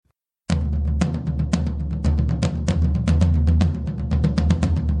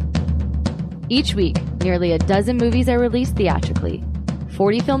Each week, nearly a dozen movies are released theatrically.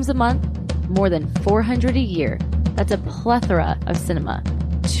 40 films a month, more than 400 a year. That's a plethora of cinema.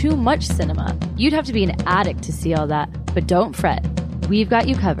 Too much cinema. You'd have to be an addict to see all that, but don't fret. We've got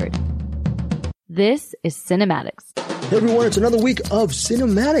you covered. This is Cinematics. Hey everyone, it's another week of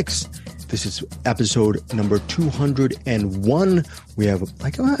Cinematics. This is episode number 201. We have, I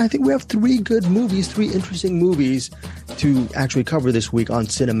think we have three interesting movies to actually cover this week on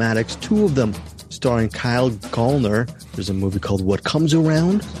Cinematics. Two of them starring Kyle Gallner. There's a movie called What Comes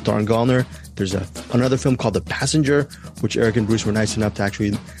Around, starring Gallner. There's another film called The Passenger, which Eric and Bruce were nice enough to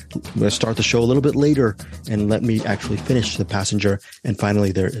actually start the show a little bit later and let me actually finish The Passenger. And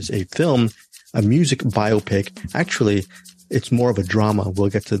finally, there is a film, a music biopic. Actually, it's more of a drama. We'll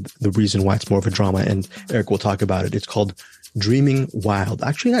get to the reason why it's more of a drama, and Eric will talk about it. It's called Dreaming Wild.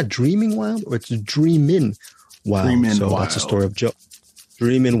 Actually, not Dreaming Wild, or it's Dreamin Wild. That's the story of Joe.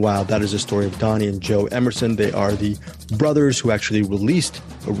 Dreamin Wild. That is the story of Donnie and Joe Emerson. They are the brothers who actually released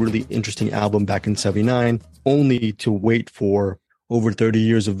a really interesting album back in '79, only to wait for over 30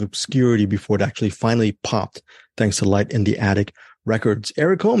 years of obscurity before it actually finally popped, thanks to Light in the Attic Records.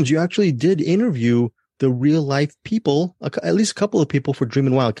 Eric Holmes, you actually did interview the real life people, at least a couple of people, for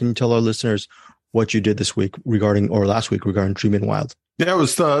Dreamin Wild. Can you tell our listeners what you did this week last week regarding Dreamin Wild? Yeah, it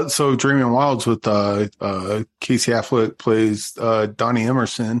was so Dreamin Wild's with Casey Affleck plays Donnie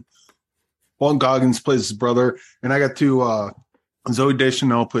Emerson. Walton Goggins plays his brother, and I got to Zooey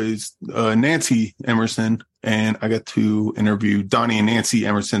Deschanel plays Nancy Emerson, and I got to interview Donnie and Nancy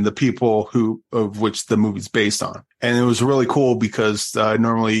Emerson, the people of which the movie's based on. And it was really cool because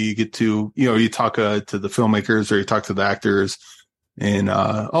normally you get to, you talk to the filmmakers or you talk to the actors and,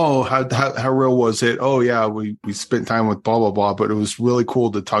 how real was it? Oh yeah, we spent time with blah, blah, blah. But it was really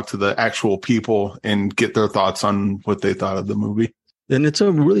cool to talk to the actual people and get their thoughts on what they thought of the movie. And it's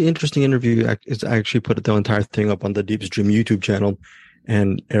a really interesting interview. I actually put the entire thing up on the Deepest Dream YouTube channel.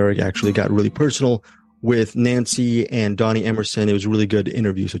 And Eric actually got really personal with Nancy and Donnie Emerson. It was a really good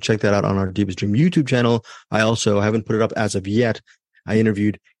interview. So check that out on our Deepest Dream YouTube channel. I also haven't put it up as of yet. I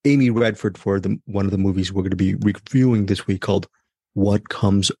interviewed Amy Redford for one of the movies we're going to be reviewing this week called What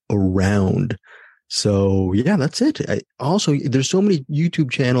Comes Around. So yeah, that's it. There's so many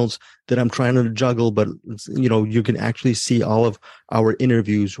YouTube channels that I'm trying to juggle, but you can actually see all of our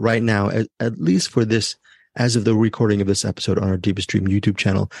interviews right now, at least for this, as of the recording of this episode, on our Deepest Dream YouTube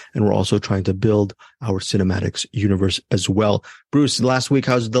channel. And we're also trying to build our Cinematics universe as well. Bruce, last week,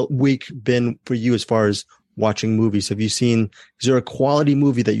 how's the week been for you as far as watching movies? Is there a quality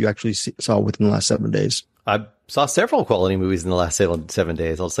movie that you actually saw within the last 7 days? I saw several quality movies in the last 7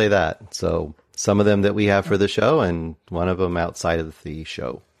 days. I'll say that. So some of them that we have for the show and one of them outside of the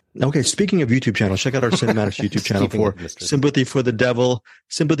show. Okay, speaking of YouTube channels, check out our Cinematics YouTube channel for Sympathy for the Devil.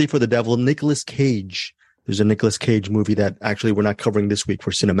 Sympathy for the Devil, Nicolas Cage. There's a Nicolas Cage movie that actually we're not covering this week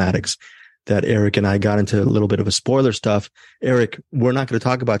for Cinematics that Eric and I got into a little bit of a spoiler stuff. Eric, we're not going to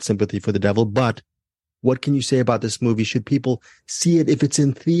talk about Sympathy for the Devil, but what can you say about this movie? Should people see it if it's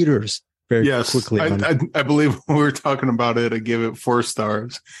in theaters? Quickly. I believe when we were talking about it, I gave it 4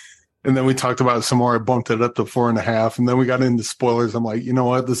 stars. And then we talked about it some more. I bumped it up to 4.5. And then we got into spoilers. I'm like, you know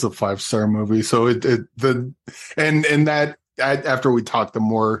what? This is a 5-star movie. So after we talked, the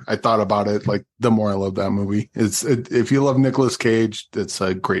more I thought about it, like the more I love that movie. If you love Nicolas Cage, it's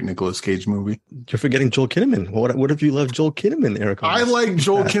a great Nicolas Cage movie. You're forgetting Joel Kinnaman. What if you love Joel Kinnaman, Eric? I like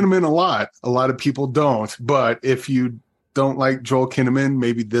Joel Kinnaman a lot. A lot of people don't. But if you don't like Joel Kinnaman,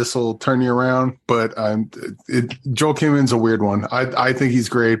 maybe this will turn you around. But Joel Kinnaman's a weird one. I think he's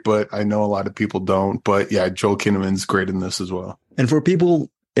great, but I know a lot of people don't. But yeah, Joel Kinnaman's great in this as well. And for people,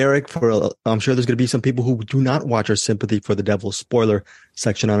 Eric, I'm sure there's going to be some people who do not watch our Sympathy for the Devil spoiler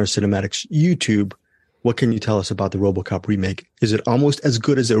section on our Cinematics YouTube. What can you tell us about the RoboCop remake? Is it almost as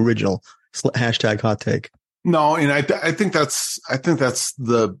good as the original? Hashtag hot take. No, and I think that's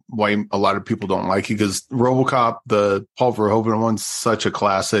the why a lot of people don't like it, because RoboCop, the Paul Verhoeven one's such a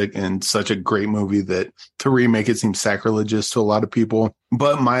classic and such a great movie that to remake it seems sacrilegious to a lot of people.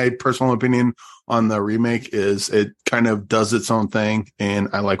 But my personal opinion on the remake is it kind of does its own thing, and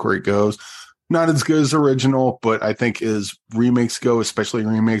I like where it goes. Not as good as original, but I think as remakes go, especially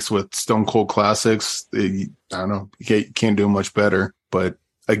remakes with Stone Cold classics, I don't know, you can't do much better. But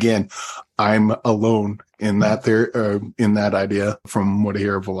again, I'm alone in that idea from what I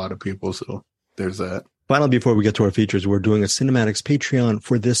hear of a lot of people. So there's that. Finally, before we get to our features, we're doing a Cinematics Patreon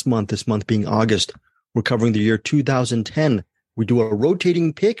for this month being August. We're covering the year 2010. We do a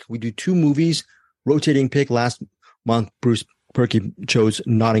rotating pick. We do 2 movies. Rotating pick. Last month, Bruce Perky chose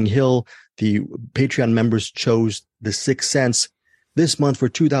Notting Hill. The Patreon members chose The Sixth Sense. this month for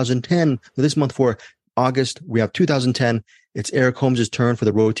 2010. This month for August, we have 2010. It's Eric Holmes' turn for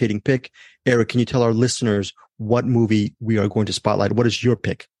the rotating pick. Eric, can you tell our listeners what movie we are going to spotlight? What is your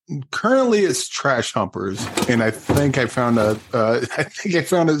pick? Currently, it's Trash Humpers, and I think I found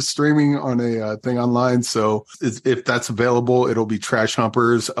it streaming on a thing online. So if that's available, it'll be Trash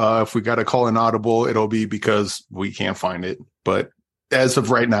Humpers. If we got to call an audible, it'll be because we can't find it. But as of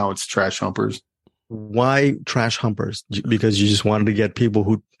right now, it's Trash Humpers. Why Trash Humpers? Because you just wanted to get people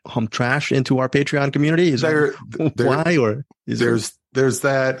who hump trash into our Patreon community? Is that why? Or there's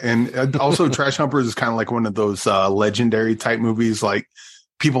that, and also Trash Humpers is kind of like one of those legendary type movies. Like,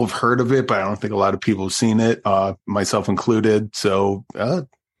 people have heard of it, but I don't think a lot of people have seen it, myself included. So it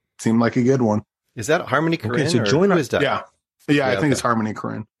seemed like a good one. Is that Harmony Korine? Okay, so join us. Yeah, I think it's Harmony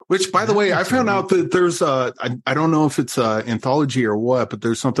Korine. Which, by the way, I found out that there's I don't know if it's anthology or what, but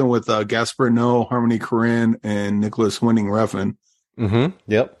there's something with Gaspar Noé, Harmony Korine, and Nicholas Winding Refn. Mm-hmm.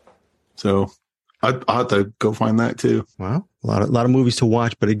 Yep. So I'll have to go find that too. Wow, a lot of movies to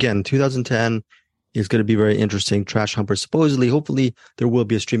watch. But again, 2010 is going to be very interesting. Trash Humpers. Supposedly, hopefully, there will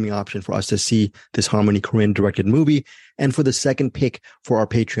be a streaming option for us to see this Harmony Korine directed movie. And for the second pick for our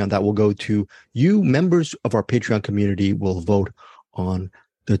Patreon, that will go to you. Members of our Patreon community will vote on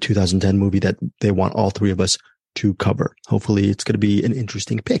the 2010 movie that they want all three of us to cover. Hopefully, it's going to be an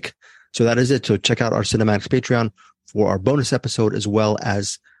interesting pick. So that is it. So check out our Cinematics Patreon for our bonus episode, as well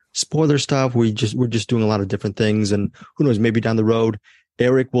as spoiler stuff. We're just doing a lot of different things, and who knows, maybe down the road,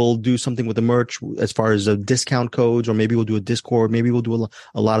 Eric will do something with the merch as far as discount codes, or maybe we'll do a Discord. Maybe we'll do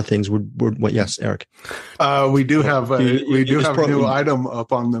a lot of things. Yes, Eric. We do have a new item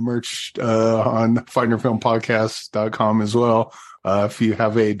up on the merch on findyourfilmpodcast.com as well. If you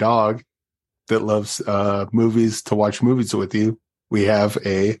have a dog that loves movies, to watch movies with you, we have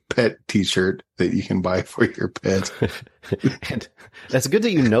a pet t-shirt that you can buy for your pet. And that's good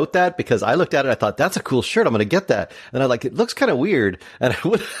that you note that, because I looked at it, I thought, that's a cool shirt, I'm going to get that. And it looks kind of weird. And I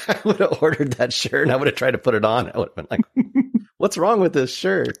would have ordered that shirt, and I would have tried to put it on. I would have been like, what's wrong with this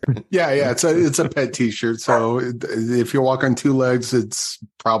shirt? Yeah. It's a pet t-shirt. So if you walk on two legs, it's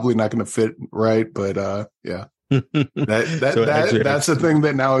probably not going to fit right. But yeah. That's the thing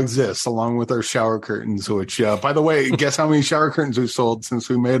that now exists, along with our shower curtains, which by the way, guess how many shower curtains we've sold since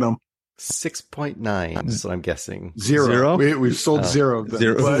we made them? 6.9 is what I'm guessing. Zero. We've sold zero of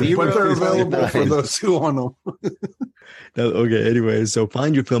them. But they're available for those who want them. Okay, anyway, so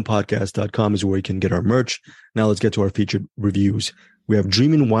findyourfilmpodcast.com is where you can get our merch. Now let's get to our featured reviews. We have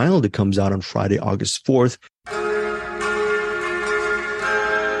Dreamin' Wild. It comes out on Friday, August 4th.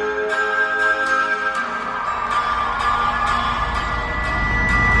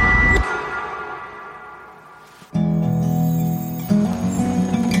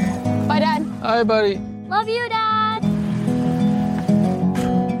 Hi, buddy. Love you, Dad.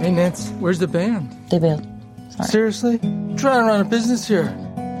 Hey, Nance, where's the band? They bailed. Sorry. Seriously? I'm trying to run a business here.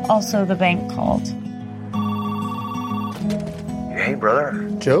 Also, the bank called. Hey, brother.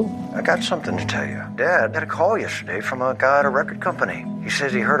 Joe? I got something to tell you. Dad had a call yesterday from a guy at a record company. He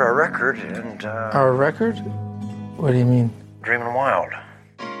says he heard our record and, Our record? What do you mean? Dreamin' Wild.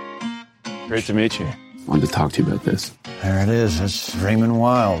 Great to meet you. Wanted to talk to you about this. There it is. It's Dreamin'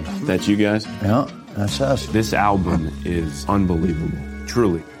 Wild. That you guys? Yeah, that's us. This album is unbelievable.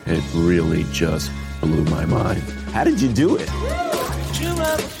 Truly. It really just blew my mind. How did you do it?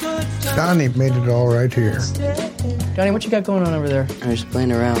 Donnie made it all right here. Johnny, what you got going on over there? I'm just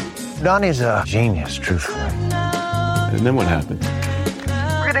playing around. Donnie's a genius, truthfully. And then what happened?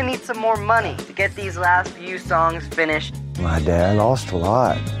 We're gonna need some more money to get these last few songs finished. My dad lost a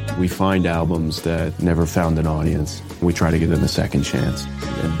lot. We find albums that never found an audience. We try to give them a second chance.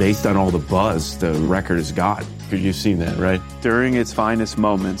 And based on all the buzz the record has got, you've seen that, right? During its finest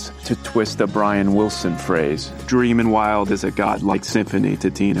moments, to twist a Brian Wilson phrase, Dreamin' Wild is a godlike symphony to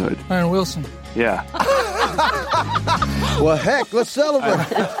teenhood. Brian Wilson. Yeah. Well, heck, let's celebrate.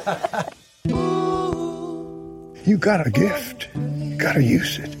 You got a gift. You gotta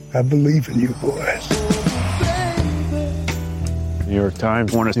use it. I believe in you boys. New York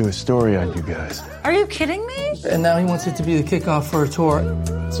Times want to do a story on you guys. Are you kidding me? And now he wants it to be the kickoff for a tour.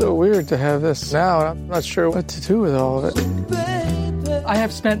 It's so weird to have this now. I'm not sure what to do with all of it. I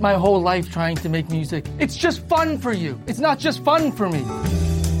have spent my whole life trying to make music. It's just fun for you. It's not just fun for me.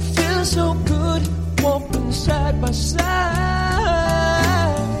 Feels so good walking side by side.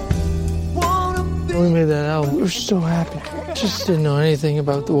 When we made that album, we were so happy. Just didn't know anything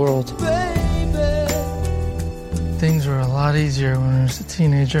about the world. Things were a lot easier when I was a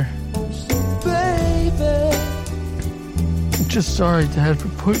teenager. I'm just sorry, Dad, for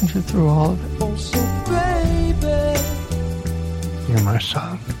putting you through all of it. You're my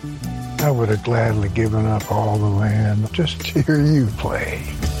son. I would have gladly given up all the land just to hear you play.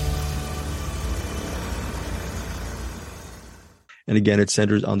 And again, it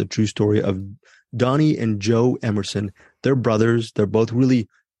centers on the true story of Donnie and Joe Emerson. They're brothers. They're both really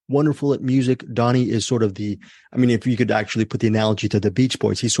wonderful at music. Donnie is sort of if you could actually put the analogy to the Beach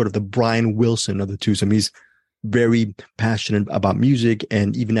Boys, he's sort of the Brian Wilson of the two. So he's very passionate about music.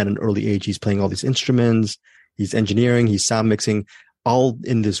 And even at an early age, he's playing all these instruments. He's engineering, he's sound mixing, all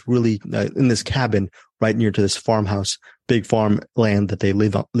in this really, in this cabin right near to this farmhouse, big farm land that they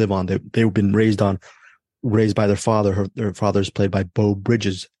live on. They've been raised by their father. Their father's played by Beau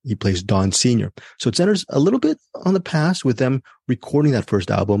Bridges. He plays Don Sr. So it centers a little bit on the past with them recording that first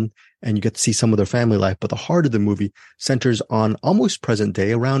album, and you get to see some of their family life. But the heart of the movie centers on almost present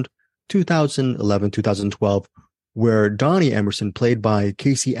day, around 2011, 2012, where Donnie Emerson, played by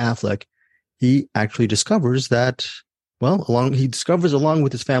Casey Affleck, he actually discovers that, along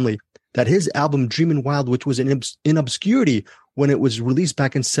with his family, that his album Dreamin' Wild, which was in obscurity when it was released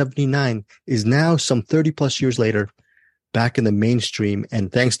back in 79, is now some 30 plus years later back in the mainstream.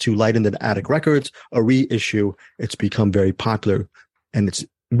 And thanks to Light in the Attic Records, a reissue, it's become very popular. And it's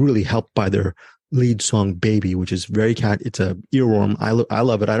really helped by their lead song Baby, which is it's a earworm. I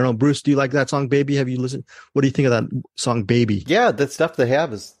love it. I don't know, Bruce, do you like that song Baby? Have you listened? What do you think of that song Baby? Yeah, that stuff they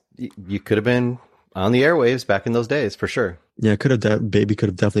have is, you could have been on the airwaves back in those days for sure. Yeah, Baby could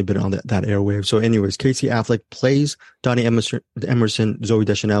have definitely been on that airwave. So anyways, Casey Affleck plays Donnie Emerson. Zoe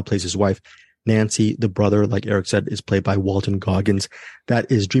Deschanel plays his wife. Nancy, the brother, like Eric said, is played by Walton Goggins. That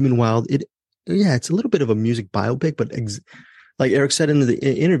is Dreamin' Wild. It's a little bit of a music biopic, but like Eric said in the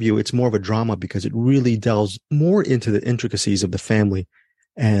interview, it's more of a drama because it really delves more into the intricacies of the family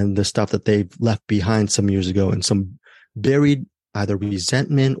and the stuff that they've left behind some years ago, and some buried either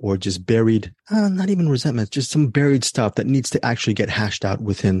resentment or just buried, not even resentment, just some buried stuff that needs to actually get hashed out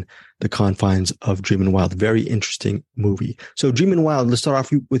within the confines of Dreamin' Wild. Very interesting movie. So Dreamin' Wild, let's start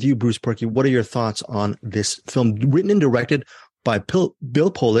off with you, Bruce Perky. What are your thoughts on this film, written and directed by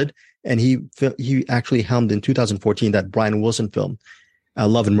Bill Pollard, and he actually helmed in 2014 that Brian Wilson film,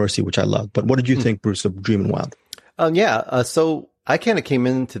 Love and Mercy, which I love. But what did you think, Bruce, of Dreamin' Wild? So I kind of came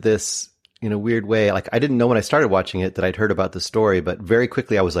into this in a weird way. Like, I didn't know when I started watching it that I'd heard about the story, but very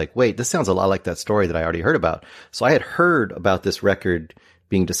quickly I was like, wait, this sounds a lot like that story that I already heard about. So I had heard about this record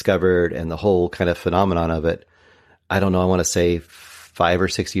being discovered and the whole kind of phenomenon of it. I don't know, I want to say 5 or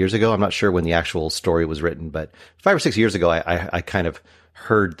 6 years ago. I'm not sure when the actual story was written, but 5 or 6 years ago, I kind of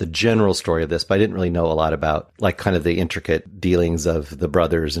heard the general story of this, but I didn't really know a lot about like kind of the intricate dealings of the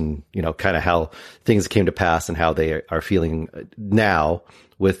brothers and, kind of how things came to pass and how they are feeling now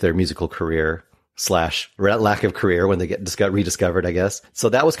with their musical career / lack of career when they get rediscovered, I guess. So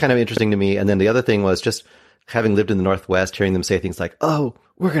that was kind of interesting to me. And then the other thing was just having lived in the Northwest, hearing them say things like, oh,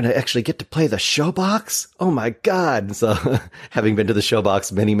 we're going to actually get to play the Showbox. Oh my God. And so having been to the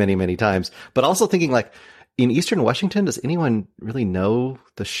Showbox many, many, many times, but also thinking like, in Eastern Washington, does anyone really know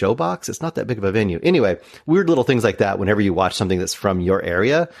the Showbox? It's not that big of a venue. Anyway, weird little things like that whenever you watch something that's from your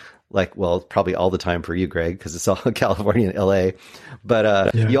area. Like, well, probably all the time for you, Greg, because it's all California and LA.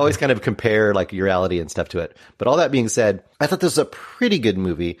 But you always kind of compare like your reality and stuff to it. But all that being said, I thought this was a pretty good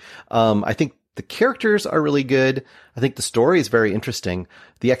movie. I think the characters are really good. I think the story is very interesting.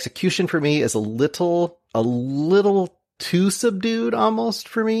 The execution for me is a little too subdued almost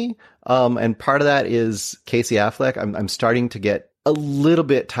for me. And part of that is Casey Affleck. I'm starting to get a little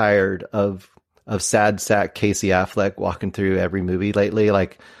bit tired of sad sack Casey Affleck walking through every movie lately.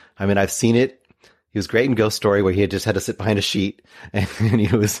 Like, I mean, I've seen it. He was great in Ghost Story, where he had just had to sit behind a sheet, and he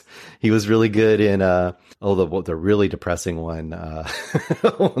was really good in the really depressing one,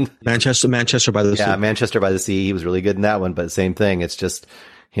 Manchester by the Sea. Yeah, Manchester by the Sea. He was really good in that one, but same thing. It's just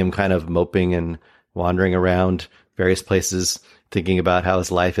him kind of moping and wandering around various places, thinking about how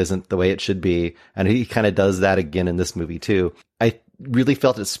his life isn't the way it should be, and he kind of does that again in this movie too. I really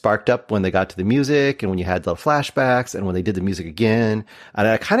felt it sparked up when they got to the music and when you had the flashbacks and when they did the music again. And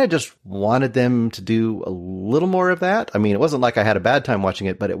I kind of just wanted them to do a little more of that. I mean, it wasn't like I had a bad time watching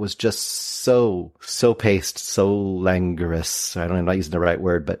it, but it was just so paced, so languorous. I don't know, I'm not using the right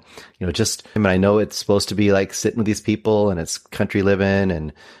word, but I know it's supposed to be like sitting with these people and it's country living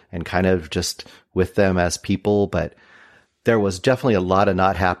and kind of just with them as people, but there was definitely a lot of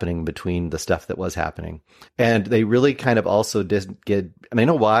not happening between the stuff that was happening. And they really kind of also didn't get, and I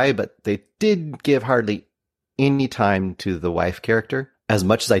know why, but they did give hardly any time to the wife character. As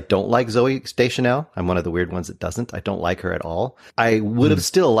much as I don't like Zoe Deschanel, I'm one of the weird ones that doesn't. I don't like her at all. I would have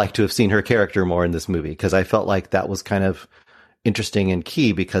still liked to have seen her character more in this movie, because I felt like that was kind of interesting and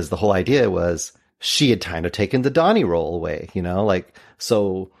key, because the whole idea was she had kind of taken the Donnie role away, like,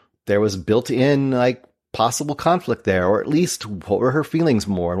 so there was built in like possible conflict there, or at least what were her feelings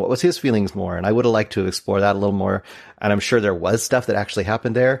more and what was his feelings more. And I would have liked to explore that a little more. And I'm sure there was stuff that actually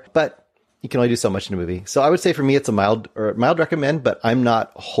happened there, but you can only do so much in a movie. So I would say for me, it's a mild recommend, but I'm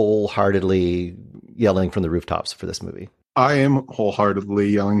not wholeheartedly yelling from the rooftops for this movie. I am wholeheartedly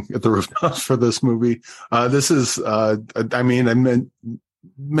yelling at the rooftops for this movie. This is, I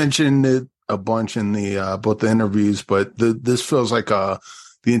mentioned it a bunch in the both the interviews, but this feels like the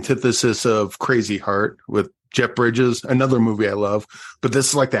antithesis of Crazy Heart with Jeff Bridges, another movie I love. But this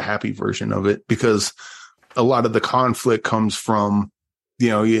is like the happy version of it, because a lot of the conflict comes from,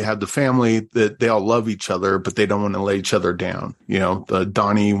 you have the family that they all love each other, but they don't want to let each other down.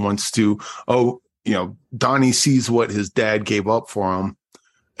 Donnie wants to, Donnie sees what his dad gave up for him,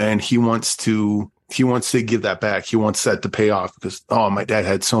 and he wants to give that back. He wants that to pay off because, my dad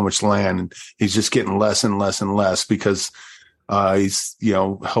had so much land and he's just getting less and less and less because he's,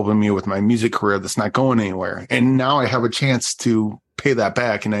 helping me with my music career that's not going anywhere. And now I have a chance to pay that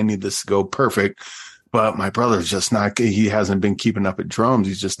back, and I need this to go perfect. But my brother's just not good. He hasn't been keeping up at drums.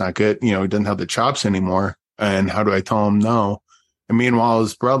 He's just not good. He doesn't have the chops anymore. And how do I tell him no? And meanwhile,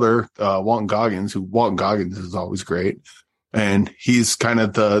 his brother, Walton Goggins is always great. And he's kind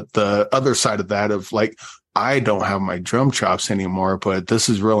of the other side of that of like, I don't have my drum chops anymore, but this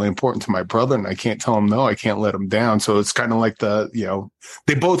is really important to my brother, and I can't tell him no. I can't let him down. So it's kind of like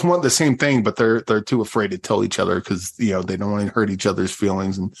they both want the same thing, but they're too afraid to tell each other because, they don't want to hurt each other's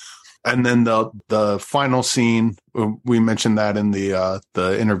feelings. And then the final scene, we mentioned that in the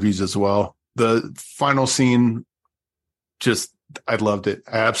interviews as well. The final scene, I loved it.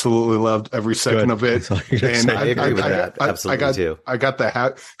 I absolutely loved every second of it. And I agree with that. Absolutely too. I got the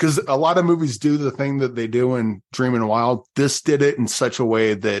hat because a lot of movies do the thing that they do in Dreamin' Wild. This did it in such a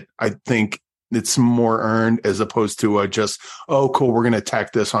way that I think it's more earned as opposed to just, oh, cool, we're going to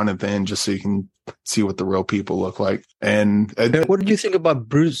tack this on at the end just so you can see what the real people look like. And what did you think about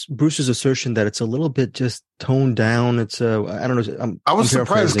Bruce's assertion that it's a little bit just toned down? It's I don't know. I was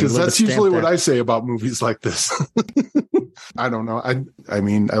surprised because that's usually what I say about movies like this. I don't know. I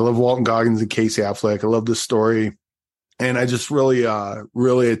mean, I love Walton Goggins and Casey Affleck. I love this story, and I just really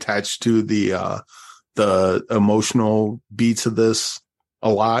attached to the emotional beats of this a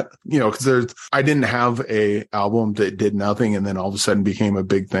lot, because I didn't have a album that did nothing and then all of a sudden became a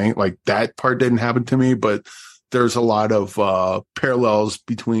big thing. Like that part didn't happen to me, but there's a lot of parallels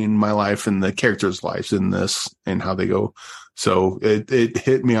between my life and the characters' lives in this and how they go. So it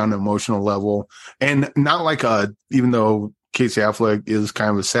hit me on an emotional level, and not like even though Casey Affleck is kind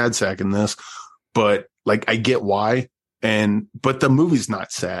of a sad sack in this, but like I get why. But the movie's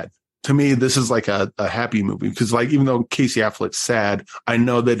not sad. To me, this is like a happy movie because, like, even though Casey Affleck's sad, I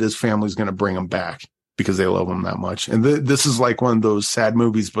know that his family's going to bring him back because they love him that much. And this is like one of those sad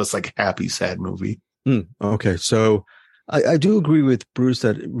movies, but it's like a happy, sad movie. Okay, so I do agree with Bruce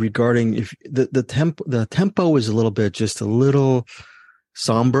that regarding if the tempo is a little bit just a little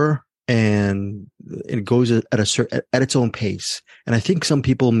somber, and it goes at its own pace. And I think some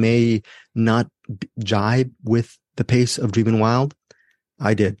people may not jibe with the pace of Dreamin' Wild.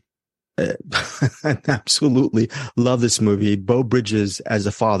 I did. I absolutely love this movie. Beau Bridges as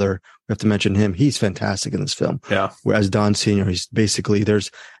the father, we have to mention him. He's fantastic in this film. Yeah. Whereas Don Sr., he's basically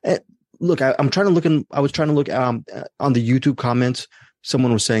look. I was trying to look on the YouTube comments.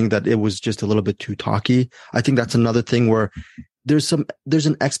 Someone was saying that it was just a little bit too talky. I think that's another thing where there's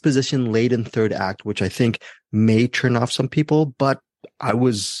an exposition late in third act, which I think may turn off some people, but I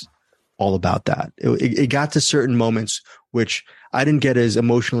was all about that. It got to certain moments which I didn't get as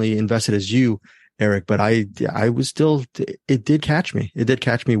emotionally invested as you, Eric, but I was still, it did catch me. It did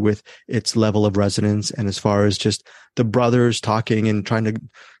catch me with its level of resonance. And as far as just the brothers talking and trying to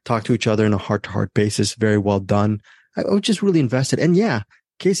talk to each other on a heart-to-heart basis, very well done. I was just really invested. And yeah,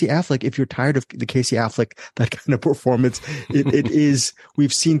 Casey Affleck, if you're tired of the Casey Affleck, that kind of performance, it is,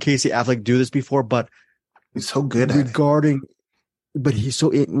 we've seen Casey Affleck do this before, but he's so good at it. But he's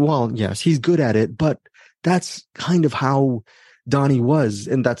so, well, yes, he's good at it, but that's kind of how Donnie was.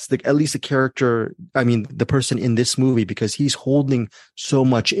 And that's at least the character, I mean, the person in this movie, because he's holding so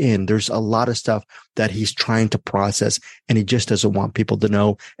much in. There's a lot of stuff that he's trying to process and he just doesn't want people to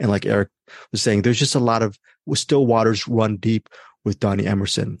know. And like Eric was saying, there's just a lot of still waters run deep with Donnie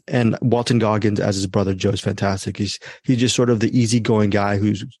Emerson. And Walton Goggins as his brother Joe is fantastic. He's just sort of the easygoing guy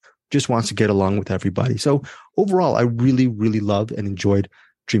who's just wants to get along with everybody. So overall, I really, really loved and enjoyed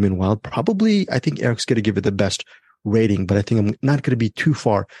Dreamin' Wild. Probably, I think Eric's going to give it the best rating, but I think I'm not going to be too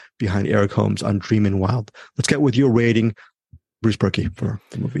far behind Eric Holmes on Dreamin' Wild. Let's get with your rating. Bruce Perky for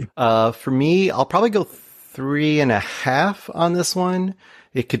the movie? For me, I'll probably go 3.5 on this one.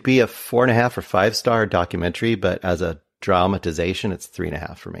 It could be a 4.5 or 5-star documentary, but as a dramatization, it's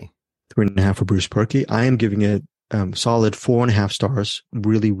 3.5 for me. 3.5 for Bruce Perky. I am giving it solid 4.5 stars.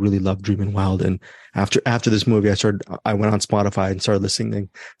 Really, really love Dreamin' Wild. And after this movie, I went on Spotify and started listening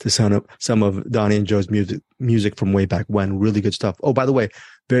to some of Donnie and Joe's music from way back when. Really good stuff. Oh, by the way,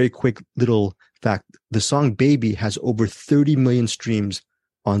 very quick little fact. The song Baby has over 30 million streams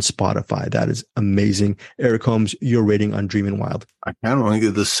on Spotify. That is amazing. Eric Holmes, your rating on Dreamin' Wild? I kind of want to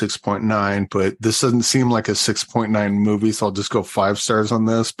give this 6.9, but this doesn't seem like a 6.9 movie, so I'll just go 5 stars on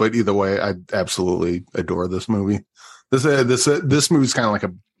this. But either way, I absolutely adore this movie. This movie's kind of like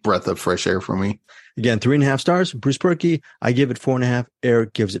a breath of fresh air for me. Again, 3.5 stars. Bruce Perky, I give it 4.5.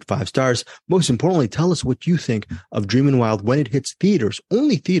 Eric gives it 5 stars. Most importantly, tell us what you think of Dreamin' Wild when it hits theaters.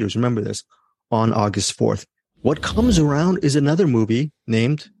 Only theaters, remember this, on August 4th. What Comes Around is another movie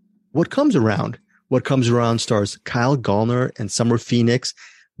named What Comes Around. What Comes Around stars Kyle Gallner and Summer Phoenix.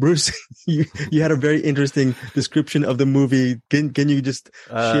 Bruce, you had a very interesting description of the movie. Can you just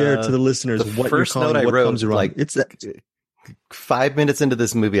share to the listeners what you're calling What Comes Around? Like, it's 5 minutes into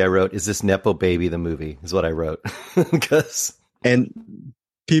this movie, I wrote, "Is this Nepo Baby the movie?" Is what I wrote. Because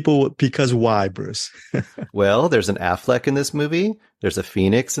why, Bruce? Well, there's an Affleck in this movie. There's a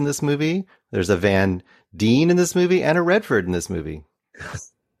Phoenix in this movie. There's a Van Dien in this movie and a Redford in this movie.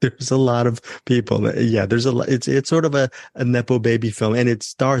 There's a lot of people. There's a lot. It's sort of a Nepo Baby film, and it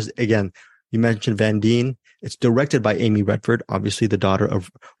stars, again, you mentioned Van Dien. It's directed by Amy Redford, obviously the daughter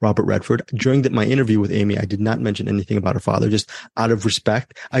of Robert Redford. During my interview with Amy, I did not mention anything about her father, just out of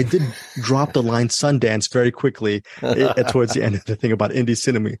respect. I did drop the line Sundance very quickly towards the end of the thing about indie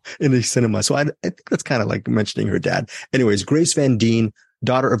cinema. So I think that's kind of like mentioning her dad. Anyways, Grace Van Dien,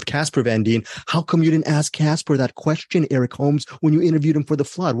 daughter of Casper Van Dien. How come you didn't ask Casper that question, Eric Holmes, when you interviewed him for The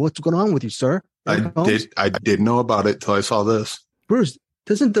Flood? What's going on with you, sir? I didn't know about it till I saw this. Bruce,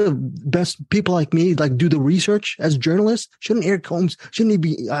 doesn't the best people like me do the research as journalists? Shouldn't Eric Holmes, shouldn't he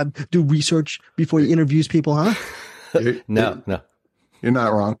be do research before he interviews people, huh? No. You're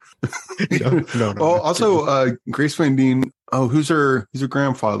not wrong. No. Oh, also, Grace Van Dien. Oh, who's her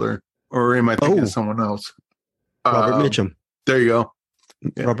grandfather? Or am I thinking of someone else? Robert Mitchum. There you go.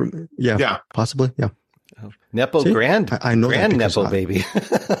 Yeah. Robert, yeah, possibly, yeah. Nepo grand, I know grand Nepo baby.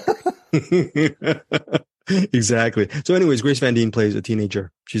 Exactly. So anyways, Grace Van Dien plays a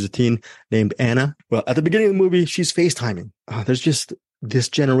teenager. She's a teen named Anna. Well, at the beginning of the movie, she's FaceTiming. There's just this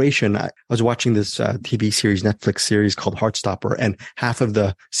generation. I was watching this TV series, Netflix series called Heartstopper, and half of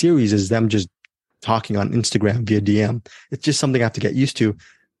the series is them just talking on Instagram via DM. It's just something I have to get used to.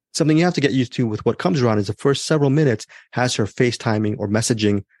 Something you have to get used to with What Comes Around is the first several minutes has her FaceTiming or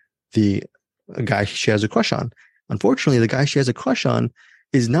messaging the guy she has a crush on. Unfortunately, the guy she has a crush on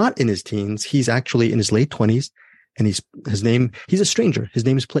is not in his teens. He's actually in his late 20s, and he's a stranger. His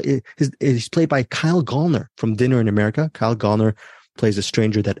name is he's played by Kyle Gallner from Dinner in America. Kyle Gallner plays a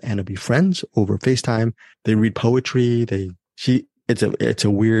stranger that Anna befriends over FaceTime. They read poetry. It's a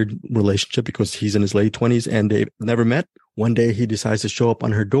weird relationship because he's in his late 20s and they've never met. One day he decides to show up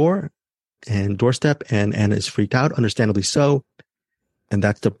on her doorstep, and Anna is freaked out, understandably so. And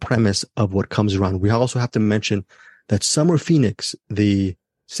that's the premise of What Comes Around. We also have to mention that Summer Phoenix, the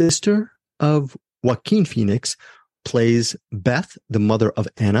sister of Joaquin Phoenix, plays Beth, the mother of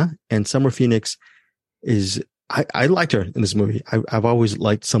Anna. And Summer Phoenix I liked her in this movie. I've always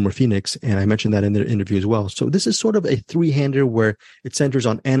liked Summer Phoenix, and I mentioned that in the interview as well. So this is sort of a three-hander where it centers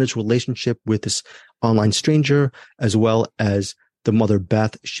on Anna's relationship with this online stranger, as well as the mother,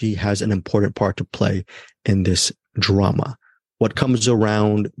 Beth. She has an important part to play in this drama. What Comes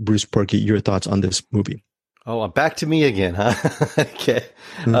Around, Bruce Perky, your thoughts on this movie? Oh, back to me again, huh? Okay.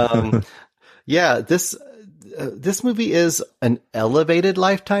 Yeah, this movie is an elevated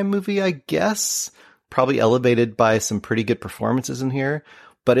Lifetime movie, I guess. Probably elevated by some pretty good performances in here,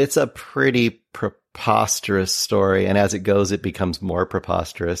 but it's a pretty preposterous story. And as it goes, it becomes more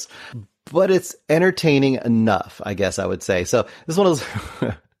preposterous, but it's entertaining enough, I guess I would say. So this is one of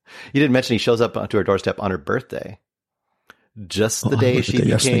those, you didn't mention he shows up to her doorstep on her birthday. Just the day she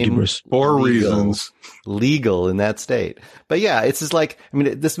became legal in that state. But yeah, it's just like, I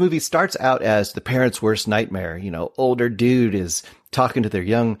mean, this movie starts out as the parents' worst nightmare. You know, older dude is talking to their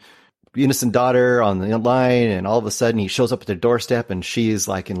young, innocent daughter on the line, and all of a sudden he shows up at their doorstep and she's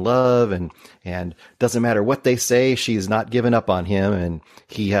like in love, and doesn't matter what they say, she's not giving up on him. And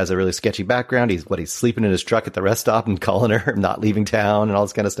he has a really sketchy background. He's sleeping in his truck at the rest stop and calling her, not leaving town and all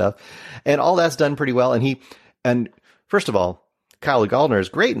this kind of stuff. And all that's done pretty well. And first of all, Kyle Gallner is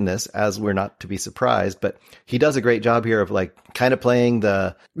great in this, as we're not to be surprised, but he does a great job here of like kind of playing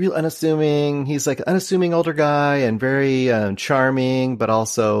the real unassuming. He's like an unassuming older guy and very charming, but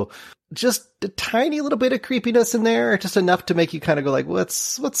also just a tiny little bit of creepiness in there, just enough to make you kind of go like,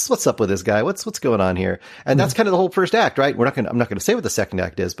 what's up with this guy? What's going on here? And that's kind of the whole first act, right? I'm not going to say what the second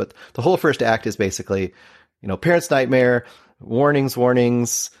act is, but the whole first act is basically, parents' nightmare,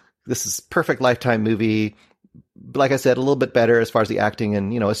 warnings. This is perfect Lifetime movie. Like I said, a little bit better as far as the acting,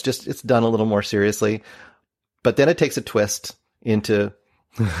 and it's done a little more seriously. But then it takes a twist into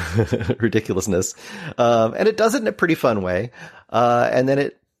ridiculousness, and it does it in a pretty fun way. And then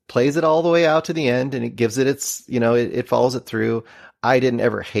it plays it all the way out to the end, and it gives it its, it follows it through. I didn't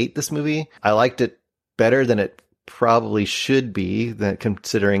ever hate this movie. I liked it better than it probably should be,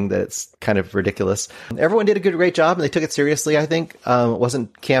 considering that it's kind of ridiculous. Everyone did a great job, and they took it seriously, I think. It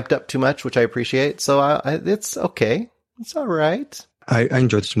wasn't camped up too much, which I appreciate. So it's okay. It's all right. I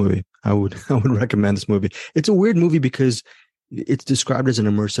enjoyed this movie. I would recommend this movie. It's a weird movie because it's described as an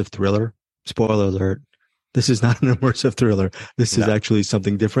immersive thriller. Spoiler alert. This is not an immersive thriller. This is actually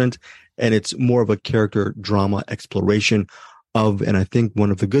something different. And it's more of a character drama exploration of, and I think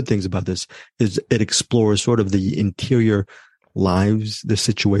one of the good things about this is it explores sort of the interior lives, the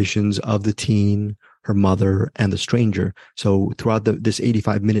situations of the teen, her mother, and the stranger. So throughout this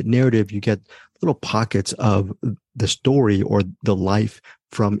 85-minute narrative, you get little pockets of the story or the life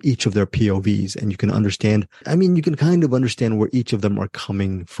from each of their POVs. And you can understand, you can kind of understand where each of them are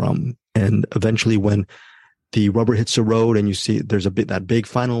coming from. And eventually when the rubber hits the road and you see there's that big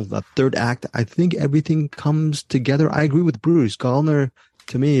final, that third act, I think everything comes together. I agree with Bruce. Gallner,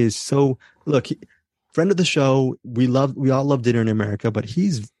 to me, is so, friend of the show. We all love Dinner in America, but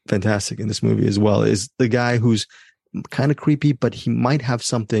he's fantastic in this movie as well. Is the guy who's kind of creepy, but he might have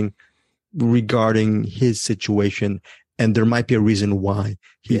something regarding his situation, and there might be a reason why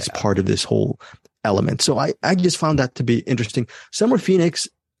he's part of this whole element. So I just found that to be interesting. Summer Phoenix,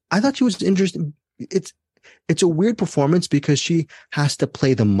 I thought she was interesting. It's a weird performance because she has to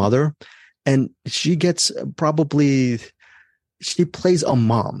play the mother, and she plays a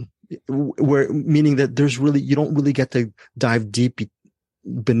mom, meaning that you don't really get to dive deep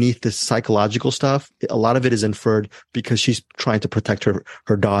beneath the psychological stuff. A lot of it is inferred because she's trying to protect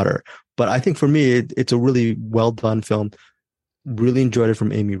her daughter. But I think for me, it's a really well done film. Really enjoyed it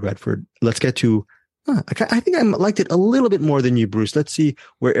from Amy Redford. Let's get to, I think I liked it a little bit more than you, Bruce. Let's see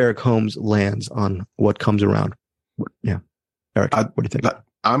where Eric Holmes lands on What Comes Around. Eric, what do you think?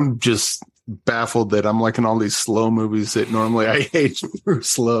 I'm just baffled that I'm liking all these slow movies that normally I hate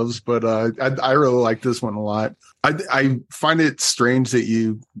Bruce loves, but I really like this one a lot. I find it strange that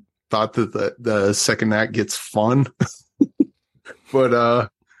you thought that the second act gets fun,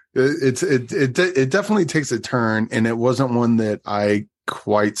 but it definitely takes a turn, and it wasn't one that I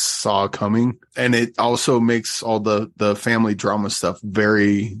quite saw coming. And it also makes all the family drama stuff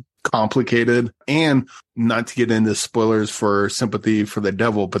very complicated. And not to get into spoilers for Sympathy for the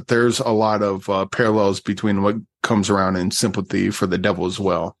Devil, but there's a lot of parallels between What Comes Around and Sympathy for the Devil as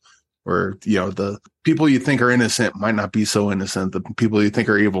well, where the people you think are innocent might not be so innocent, the people you think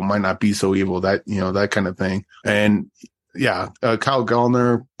are evil might not be so evil, that that kind of thing. And Kyle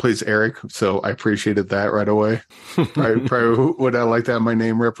Gallner plays Eric, so I appreciated that right away. I probably would have liked to have my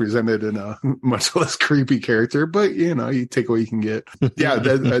name represented in a much less creepy character, but you take what you can get.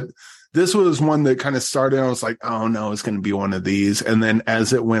 This was one that kind of started, I was like, oh no, it's going to be one of these. And then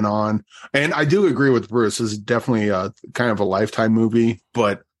as it went on, and I do agree with Bruce, this is definitely a kind of a Lifetime movie,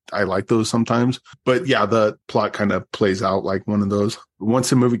 but I like those sometimes. But the plot kind of plays out like one of those. Once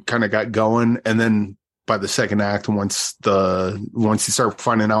the movie kind of got going, and then by the second act, once you start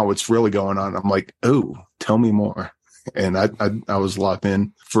finding out what's really going on, I'm like, oh, tell me more. And I was locked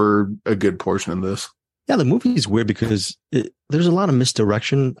in for a good portion of this. Yeah, the movie is weird because there's a lot of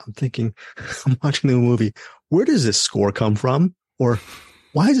misdirection. I'm thinking, I'm watching the movie, where does this score come from? Or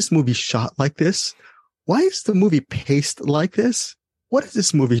why is this movie shot like this? Why is the movie paced like this? What is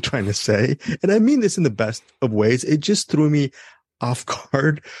this movie trying to say? And I mean this in the best of ways. It just threw me off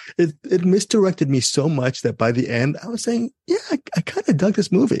guard. It misdirected me so much that by the end I was saying, I kind of dug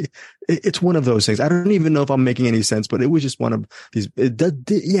this movie. It's one of those things. I don't even know if I'm making any sense, but it was just one of these.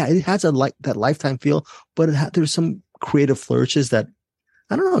 It has that Lifetime feel, but there's some creative flourishes that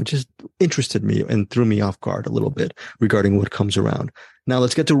I don't know, just interested me and threw me off guard a little bit regarding What Comes Around. Now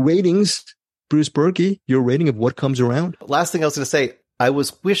let's get to ratings. Bruce Berkey, your rating of What Comes Around. Last thing I was going to say, I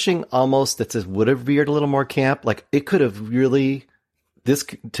was wishing almost that this would have veered a little more camp. Like it could have really.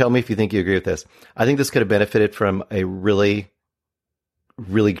 Tell me if you think you agree with this. I think this could have benefited from a really,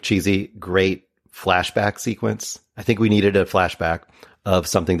 really cheesy, great flashback sequence. I think we needed a flashback of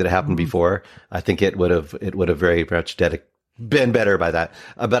something that happened before. I think it would have very much been better by that.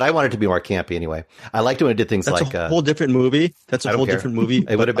 But I wanted to be more campy anyway. I liked it when it did things That's like a whole different movie. That's a whole different movie.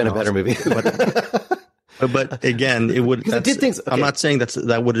 It would have been a better movie. But again, it would. It did things. Okay. I'm not saying that's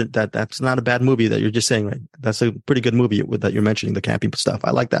not a bad movie that you're just saying, right? That's a pretty good movie that you're mentioning, the camping stuff.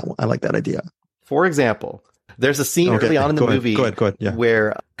 I like that one. I like that idea. For example, there's a scene early on in the movie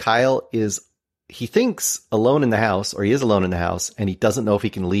where Kyle he thinks alone in the house, or he is alone in the house, and he doesn't know if he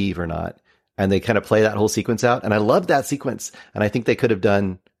can leave or not. And they kind of play that whole sequence out. And I love that sequence. And I think they could have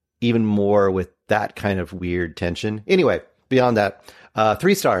done even more with that kind of weird tension. Anyway, beyond that,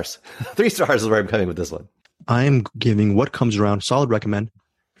 3 stars. 3 stars is where I'm coming with this one. I'm giving What Comes Around, solid recommend,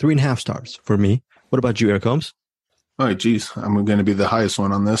 3.5 stars for me. What about you, Eric Holmes? All right, geez, I'm going to be the highest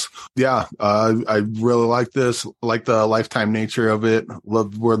one on this. Yeah, I really like this. Like the lifetime nature of it.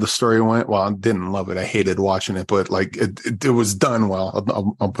 Loved where the story went. Well, I didn't love it. I hated watching it, but like it was done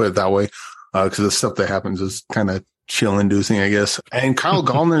well. I'll put it that way. Because the stuff that happens is kind of chill inducing, I guess. And Kyle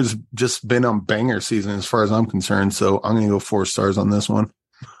Gallner's just been on banger season as far as I'm concerned. So I'm going to go 4 stars on this one.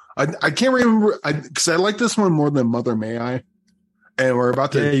 I can't remember because I like this one more than Mother May I. And we're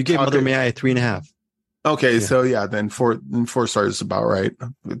about to. Yeah, you gave Mother May I 3.5. Okay, so yeah, then 4 stars is about right.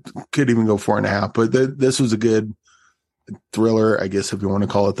 Could even go 4.5, but this was a good thriller, I guess, if you want to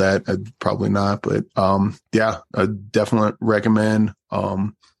call it that. Probably not, but yeah, I definitely recommend.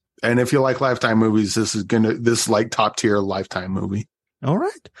 And if you like Lifetime movies, this like top tier Lifetime movie. All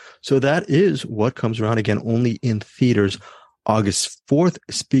right, so that is What Comes Around, again only in theaters August 4th.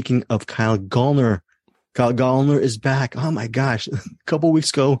 Speaking of Kyle Gallner. Kyle Gallner is back. Oh my gosh! A couple weeks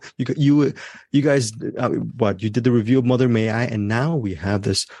ago, you guys, you did the review of Mother May I, and now we have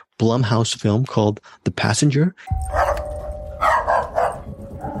this Blumhouse film called The Passenger.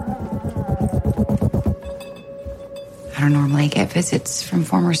 I don't normally get visits from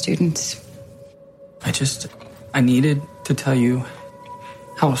former students. I needed to tell you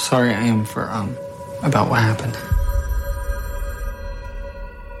how sorry I am for about what happened.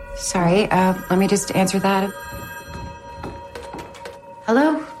 Sorry, let me just answer that.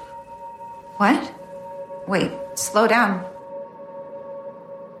 Hello? What? Wait, slow down.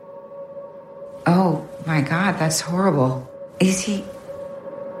 Oh, my God, that's horrible. Is he...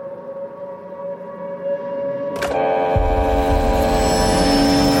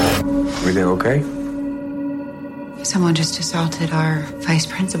 Everything okay? Someone just assaulted our vice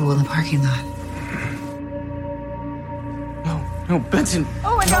principal in the parking lot. No, Benson.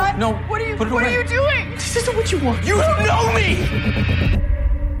 Oh my God! No, What are you doing? This isn't what you want. You don't know me!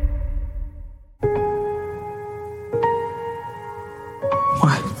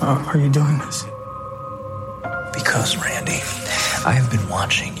 Why are you doing this? Because, Randy, I have been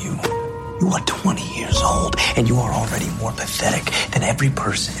watching you. You are 20 years old, and you are already more pathetic than every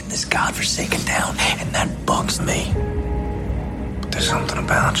person in this godforsaken town, and that bugs me. But there's something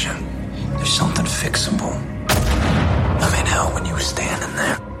about you. There's something fixable. I mean, hell, when you were standing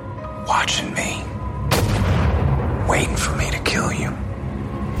there, watching me, waiting for me to kill you.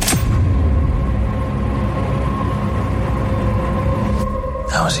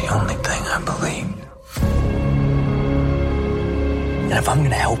 That was the only thing I believed. And if I'm going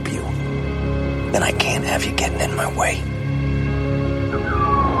to help you, then I can't have you getting in my way.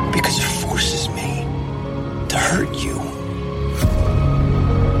 Because it forces me to hurt you.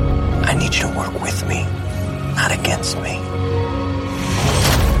 I need you to work with me, not against me.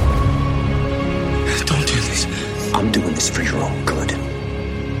 Don't do this. I'm doing this for your own good.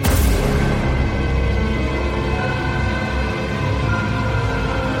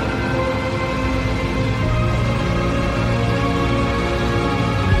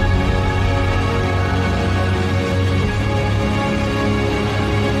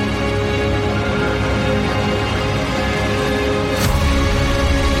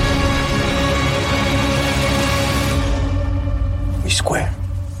 Square.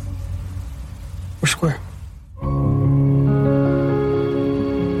 We're square.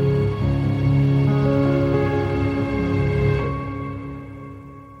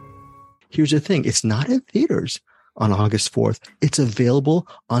 Here's the thing. It's not in theaters on August 4th. It's available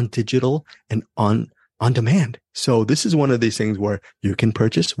on digital and on demand. So this is one of these things where you can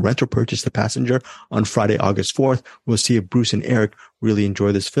rent or purchase The Passenger on Friday, August 4th. We'll see if Bruce and Eric really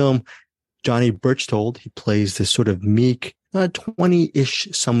enjoy this film. Johnny Birchtold, he plays this sort of meek, 20-ish,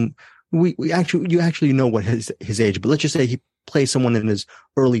 you actually know what his age, but let's just say he plays someone in his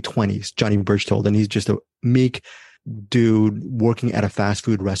early 20s, Johnny Birchtold, and he's just a meek dude working at a fast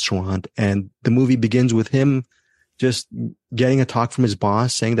food restaurant. And the movie begins with him just getting a talk from his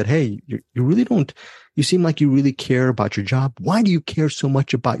boss saying that, hey, you really don't, you seem like you really care about your job. Why do you care so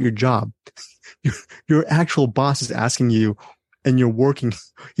much about your job? Your actual boss is asking you, and you're working.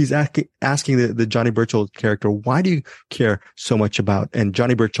 He's asking the Johnny Burchill character, why do you care so much about? And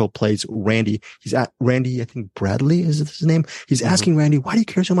Johnny Burchill plays Randy. He's at Randy, I think Bradley is his name. He's asking Randy, why do you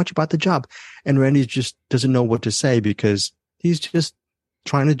care so much about the job? And Randy just doesn't know what to say because he's just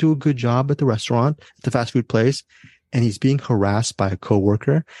trying to do a good job at the restaurant, at the fast food place. And he's being harassed by a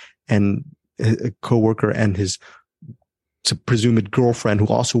coworker and his presumed girlfriend who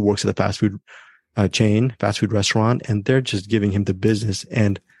also works at the fast food fast food restaurant, and they're just giving him the business.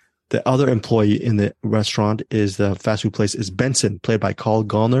 And the other employee in the restaurant is the fast food place is Benson, played by Carl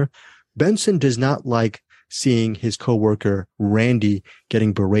Gallner. Benson does not like seeing his coworker Randy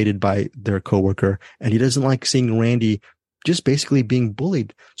getting berated by their coworker, and he doesn't like seeing Randy just basically being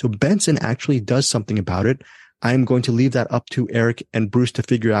bullied. So Benson actually does something about it. I'm going to leave that up to Eric and Bruce to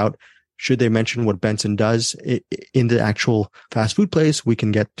figure out, should they mention what Benson does in the actual fast food place? We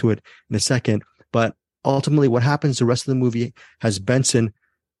can get to it in a second. But ultimately what happens the rest of the movie has Benson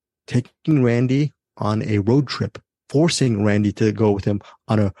taking Randy on a road trip, forcing Randy to go with him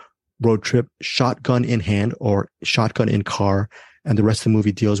on a road trip, shotgun in hand or shotgun in car. And the rest of the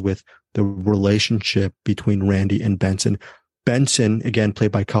movie deals with the relationship between Randy and Benson. Benson, again,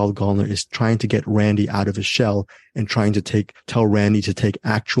 played by Carl Gallner, is trying to get Randy out of his shell and trying to tell Randy to take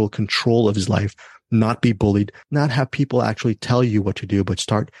actual control of his life, not be bullied, not have people actually tell you what to do, but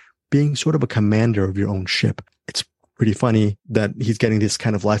start being sort of a commander of your own ship. It's pretty funny that he's getting this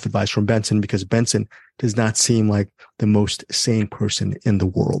kind of life advice from Benson because Benson does not seem like the most sane person in the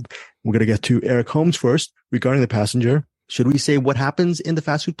world. We're going to get to Eric Holmes first regarding The Passenger. Should we say what happens in the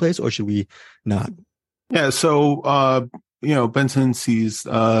fast food place or should we not? Yeah. So, Benson sees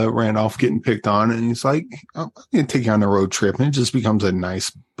Randolph getting picked on, and he's like, I'm going to take you on a road trip. And it just becomes a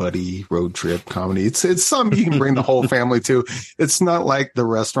nice buddy road trip comedy. It's something you can bring the whole family to. It's not like the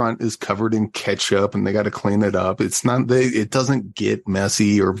restaurant is covered in ketchup and they got to clean it up. It's not, it doesn't get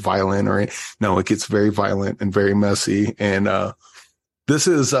messy or violent no, it gets very violent and very messy. And this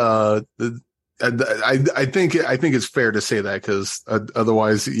is, I think it's fair to say that because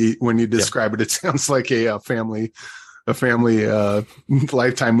otherwise when you describe it, it sounds like a family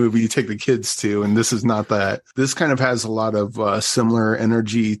Lifetime movie you take the kids to, and this is not that. This kind of has a lot of similar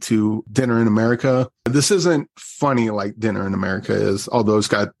energy to Dinner in America. This isn't funny like Dinner in America is, although it's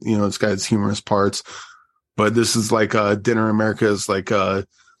got its humorous parts. But this is like Dinner in America is like a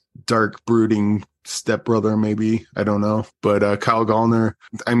dark, brooding stepbrother, maybe. I don't know. But Kyle Gallner,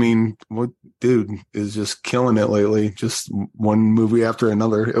 I mean, what dude is just killing it lately. Just one movie after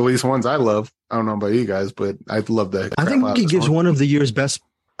another, at least ones I love. I don't know about you guys, but I'd love that. I think he gives one of the year's best.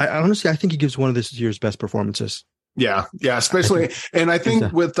 I think he gives one of this year's best performances. Yeah. Especially, and I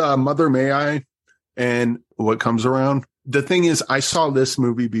think with Mother May I and What Comes Around, the thing is, I saw this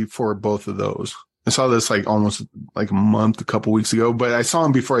movie before both of those. I saw this like almost like a couple weeks ago, but I saw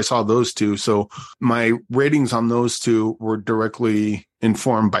him before I saw those two. So my ratings on those two were directly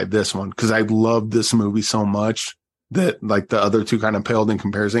informed by this one because I loved this movie so much that like the other two kind of paled in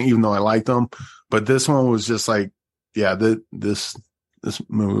comparison, even though I liked them. But this one was just like, yeah, this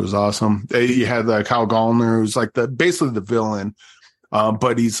movie was awesome. You had Kyle Gallner, who's like basically the villain,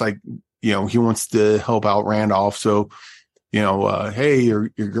 but he's like, he wants to help out Randolph. So, hey, your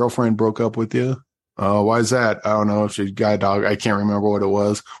girlfriend broke up with you. Why is that? I don't know if she got a dog. I can't remember what it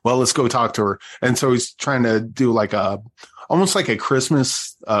was. Well, let's go talk to her. And so he's trying to do like almost like a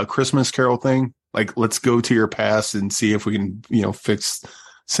Christmas Carol thing. Like, let's go to your past and see if we can, fix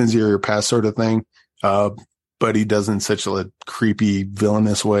sins of your past sort of thing. But he does in such a creepy,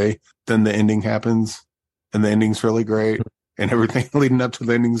 villainous way. Then the ending happens and the ending's really great. And everything leading up to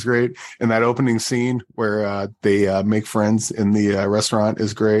the ending's great. And that opening scene where they make friends in the restaurant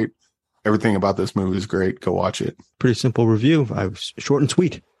is great. Everything about this movie is great. Go watch it. Pretty simple review. I was short and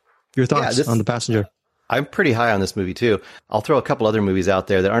sweet. Your thoughts on The Passenger? I'm pretty high on this movie too. I'll throw a couple other movies out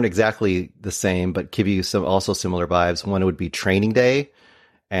there that aren't exactly the same, but give you some also similar vibes. One would be Training Day,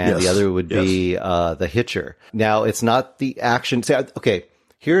 and the other would be The Hitcher. Now, it's not the action. Okay,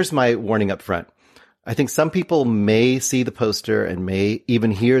 here's my warning up front. I think some people may see the poster and may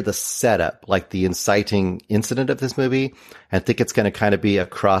even hear the setup, like the inciting incident of this movie, and think it's going to kind of be a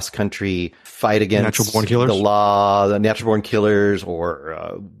cross-country fight against natural-born killers? The law, the natural-born killers,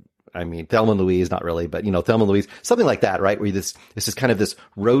 or Thelma and Louise, not really, but Thelma and Louise, something like that, right? Where this is kind of this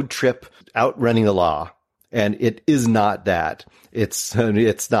road trip outrunning the law, and it is not that. It's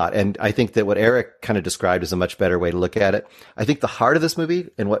not. And I think that what Eric kind of described is a much better way to look at it. I think the heart of this movie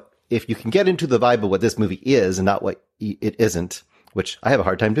and what if you can get into the vibe of what this movie is and not what it isn't, which I have a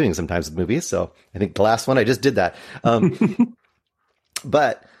hard time doing sometimes with movies. So I think the last one, I just did that.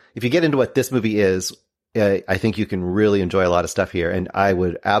 But if you get into what this movie is, I think you can really enjoy a lot of stuff here. And I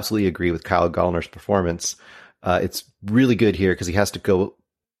would absolutely agree with Kyle Gallner's performance. It's really good here because he has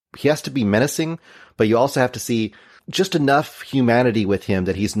to be menacing, but you also have to see just enough humanity with him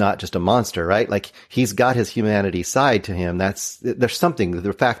that he's not just a monster, right? Like he's got his humanity side to him. There's something,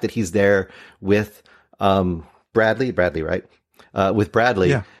 the fact that he's there with, Bradley, right? With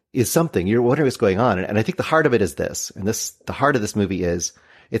Bradley is something. You're wondering what's going on. And I think the heart of it is this, and the heart of this movie is,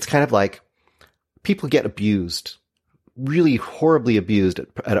 it's kind of like people get abused, really horribly abused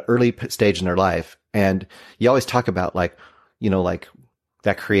at an early stage in their life. And you always talk about like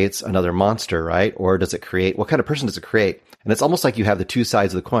that creates another monster, right? Or does it create, what kind of person does it create? And it's almost like you have the two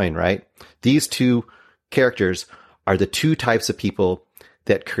sides of the coin, right? These two characters are the two types of people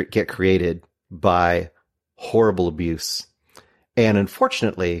that get created by horrible abuse. And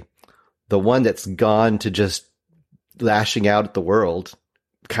unfortunately, the one that's gone to just lashing out at the world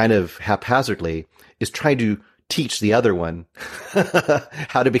kind of haphazardly is trying to teach the other one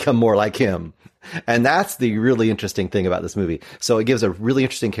how to become more like him. And that's the really interesting thing about this movie. So it gives a really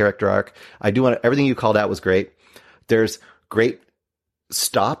interesting character arc. Everything you called out was great. There's great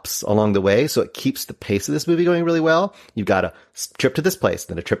stops along the way. So it keeps the pace of this movie going really well. You've got a trip to this place,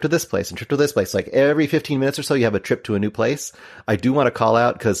 then a trip to this place, and trip to this place. Like every 15 minutes or so, you have a trip to a new place. I do want to call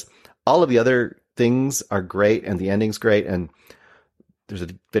out because all of the other things are great and the ending's great. And there's a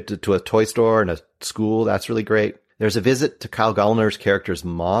visit to a toy store and a school. That's really great. There's a visit to Kyle Gallner's character's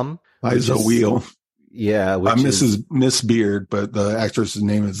mom. Liza Wheel. Yeah. Miss Beard, but the actress's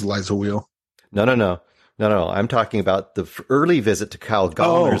name is Liza Wheel. No. I'm talking about the early visit to Kyle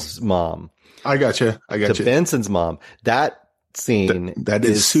Gallner's mom. I got you. To Benson's mom. That scene that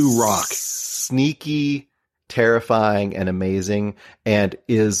is Sue Rock. Sneaky, terrifying, and amazing, and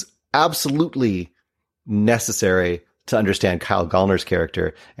is absolutely necessary to understand Kyle Gallner's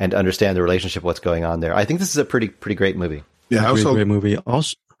character and understand the relationship, what's going on there. I think this is a pretty great movie. Yeah, great movie.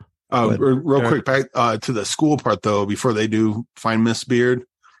 Also, real quick, back to the school part though, before they do find Miss Beard,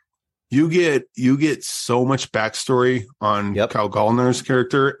 you get so much backstory on Kyle Gallner's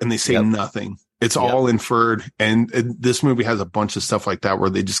character, and they say nothing. It's all inferred, and this movie has a bunch of stuff like that where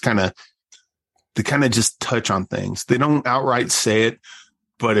they just kind of just touch on things. They don't outright say it,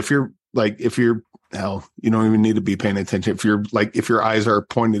 but if you're hell, you don't even need to be paying attention. If your eyes are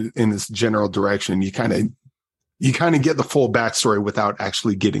pointed in this general direction, you kind of get the full backstory without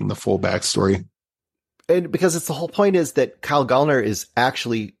actually getting the full backstory. And because it's the whole point is that Kyle Gallner is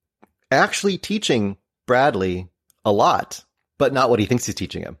actually teaching Bradley a lot, but not what he thinks he's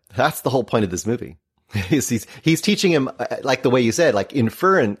teaching him. That's the whole point of this movie. He's teaching him, like the way you said, like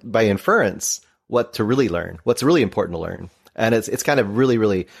by inference, what to really learn, what's really important to learn. And it's kind of really,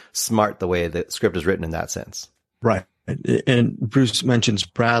 really smart the way the script is written in that sense. Right. And Bruce mentions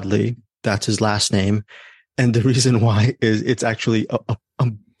Bradley. That's his last name. And the reason why is it's actually a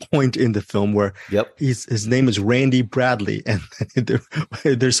point in the film where his name is Randy Bradley. And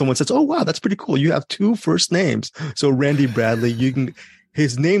there's someone says, oh, wow, that's pretty cool. You have two first names. So Randy Bradley,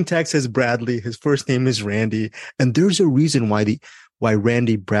 his name tag says Bradley. His first name is Randy. And there's a reason why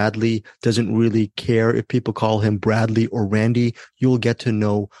Randy Bradley doesn't really care if people call him Bradley or Randy. You'll get to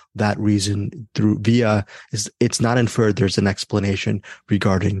know that reason it's not inferred. There's an explanation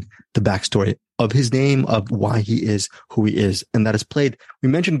regarding the backstory of his name, of why he is who he is. And that is played. We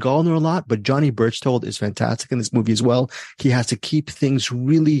mentioned Gallner a lot, but Johnny Birchtold is fantastic in this movie as well. He has to keep things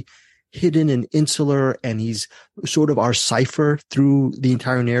really hidden and insular, and he's sort of our cipher through the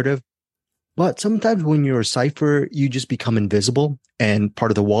entire narrative. But sometimes when you're a cipher, you just become invisible and part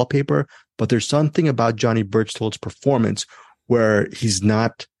of the wallpaper. But there's something about Johnny Birchtold's performance where he's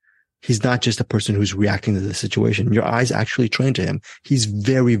not just a person who's reacting to the situation. Your eyes actually train to him. He's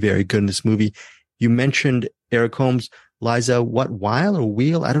very, very good in this movie. You mentioned Eric Holmes, Liza, Weil or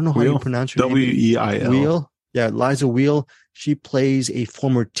Wheel? I don't know how you pronounce her name. Weil. Wheel. Yeah, Liza Wheel. She plays a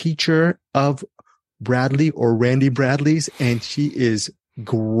former teacher of Bradley or Randy Bradley's, and she is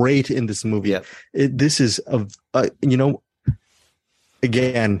great in this movie. Yep. This is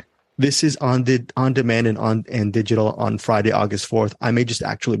again, this is on demand and digital on Friday, August 4th. I may just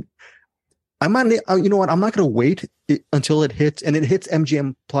actually, I'm not going to wait until it hits, and it hits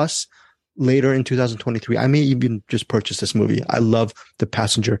MGM Plus later in 2023. I may even just purchase this movie. I love The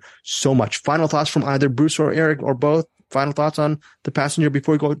Passenger so much. Final thoughts from either Bruce or Eric or both? Final thoughts on The Passenger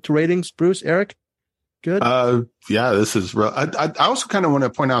before we go to ratings? Bruce, Eric? Good. Yeah, this is real. I also kind of want to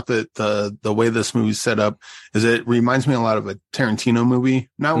point out that the way this movie's set up is it reminds me a lot of a Tarantino movie,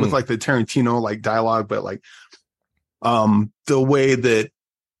 not with like the Tarantino like dialogue, but like the way that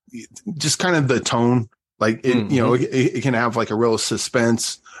just kind of the tone, like it, you know, it can have like a real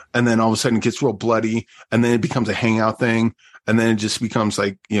suspense, and then all of a sudden it gets real bloody, and then it becomes a hangout thing, and then it just becomes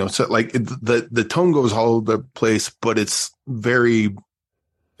like, you know, so like the tone goes all over the place, but it's very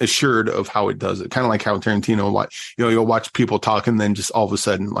assured of how it does it. Kind of like how Tarantino, like, you know, you'll watch people talk and then just all of a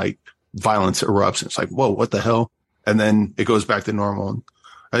sudden like violence erupts. And it's like, whoa, what the hell? And then it goes back to normal.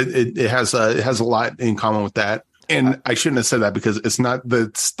 It has a lot in common with that. And I shouldn't have said that because it's not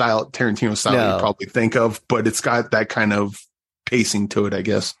the style, Tarantino style you probably think of, but it's got that kind of pacing to it, I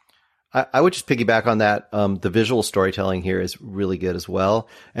guess. I would just piggyback on that. The visual storytelling here is really good as well.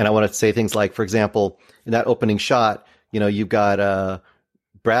 And I want to say things like, for example, in that opening shot, you know, you've got,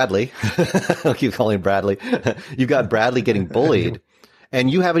 Bradley, I'll keep calling him Bradley. You've got Bradley getting bullied, and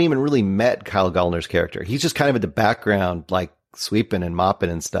you haven't even really met Kyle Gallner's character. He's just kind of in the background, like sweeping and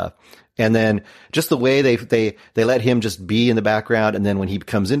mopping and stuff. And then just the way they let him just be in the background, and then when he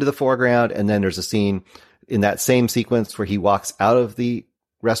comes into the foreground, and then there's a scene in that same sequence where he walks out of the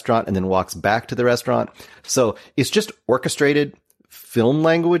restaurant and then walks back to the restaurant. So it's just orchestrated film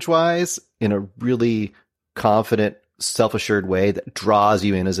language wise in a really confident, self-assured way that draws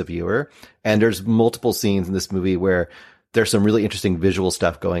you in as a viewer. And there's multiple scenes in this movie where there's some really interesting visual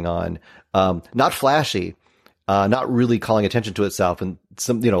stuff going on. Not flashy, not really calling attention to itself, and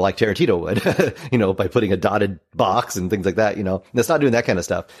some, you know, like Tarantino would, you know, by putting a dotted box and things like that, you know. It's not doing that kind of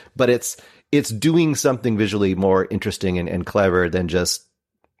stuff, but it's doing something visually more interesting and clever than just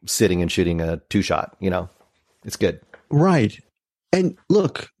sitting and shooting a 2-shot, you know. It's good. Right. And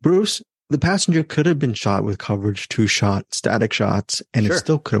look, Bruce, The Passenger could have been shot with coverage, 2-shot, static shots, and it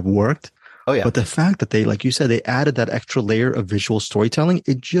still could have worked. Oh, yeah. But the fact that they, like you said, they added that extra layer of visual storytelling,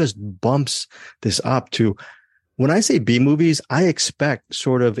 it just bumps this up to, when I say B movies, I expect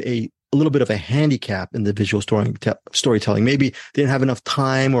sort of a little bit of a handicap in the visual storytelling. Maybe they didn't have enough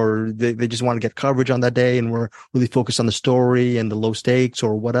time, or they just want to get coverage on that day and we're really focused on the story and the low stakes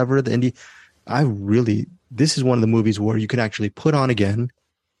or whatever. The indie, this is one of the movies where you can actually put on again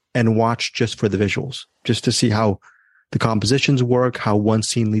and watch just for the visuals, just to see how the compositions work, how one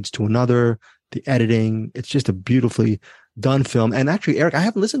scene leads to another, the editing. It's just a beautifully done film. And actually, Eric, I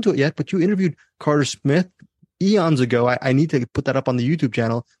haven't listened to it yet, but you interviewed Carter Smith eons ago. I need to put that up on the YouTube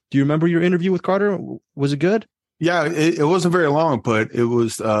channel. Do you remember your interview with Carter? Was it good? Yeah, it wasn't very long, but it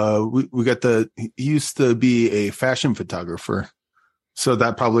was, we got he used to be a fashion photographer. So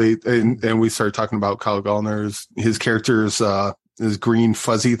that probably, and we started talking about Kyle Gallner's, his character's, his green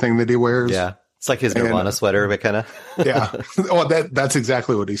fuzzy thing that he wears. Yeah. It's like his Nirvana sweater, but kind of. Yeah. Oh, that's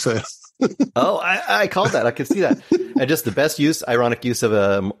exactly what he said. Oh, I called that. I could see that. And just the best ironic use of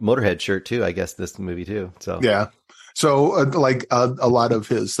a Motorhead shirt too, I guess, this movie too. So yeah. So like a lot of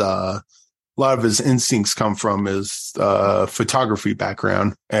his instincts come from his photography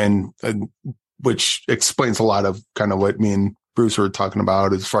background, and which explains a lot of kind of what me and Bruce were talking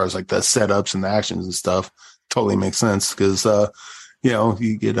about as far as like the setups and the actions and stuff. Totally makes sense because you know,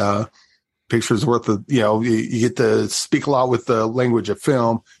 you get pictures worth of, you know, you get to speak a lot with the language of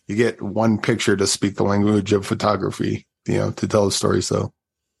film. You get one picture to speak the language of photography, you know, to tell the story. So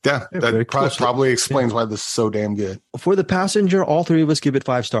yeah, that probably explains why this is so damn good. For The Passenger, all three of us give it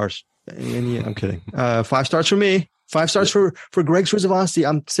 5 stars. And yeah, I'm kidding. 5 stars for me. 5 stars for Greg Srzewowski.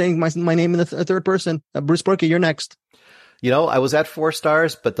 I'm saying my name in the third person. Bruce Berkey, you're next. You know, I was at 4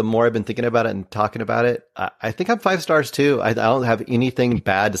 stars, but the more I've been thinking about it and talking about it, I think I'm 5 stars too. I don't have anything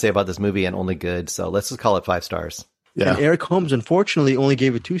bad to say about this movie, and only good. So let's just call it 5 stars. Yeah. And Eric Holmes, unfortunately, only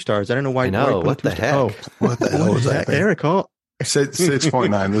gave it 2 stars. I don't know why. I know. What the heck? Oh, what the hell was that? Eric Holmes.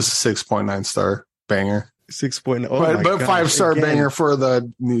 6.9. This is 6.9 star banger. 6.0. But 5-star banger for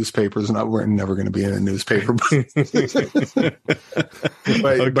the newspapers. We're never going to be in a newspaper. but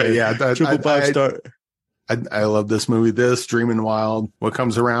yeah, triple 5 star. I love this movie. Dreamin' Wild, what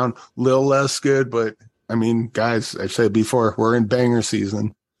comes around, little less good, but I mean, guys, I've said before, we're in banger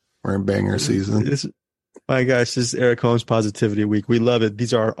season. My gosh, this is Eric Holmes Positivity Week. We love it.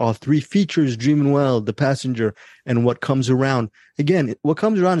 These are all 3 features: Dreamin' Wild, The Passenger, and What Comes Around. Again, What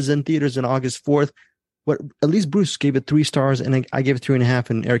Comes Around is in theaters on August 4th. At least Bruce gave it 3 stars, and I gave it 3.5,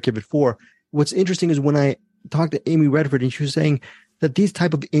 and Eric gave it 4. What's interesting is when I talked to Amy Redford, and she was saying that these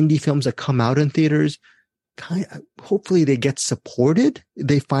type of indie films that come out in theaters, hopefully they get supported.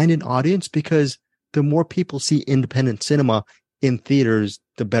 They find an audience, because the more people see independent cinema in theaters,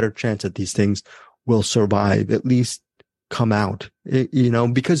 the better chance that these things will survive. At least come out,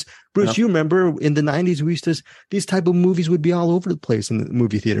 because Bruce, you remember in the 90s, these type of movies would be all over the place in the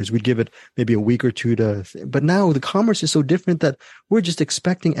movie theaters. We'd give it maybe a week or two but now the commerce is so different that we're just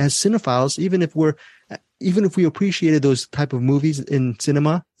expecting as cinephiles, even if we appreciated those type of movies in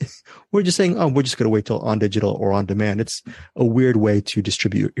cinema, we're just saying, oh, we're just going to wait till on digital or on demand. It's a weird way to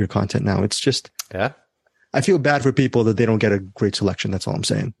distribute your content now. It's just, I feel bad for people that they don't get a great selection. That's all I'm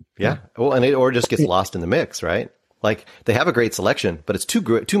saying. Yeah. Well, and or just gets lost in the mix, right? Like they have a great selection, but it's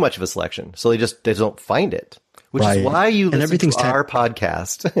too much of a selection. So they don't find it, which is why you listen to our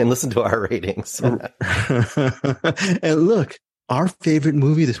podcast and listen to our ratings. And look, our favorite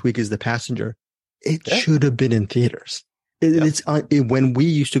movie this week is The Passenger. It should have been in theaters. When we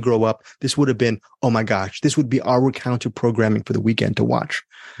used to grow up, this would have been, oh my gosh, this would be our counter programming for the weekend to watch.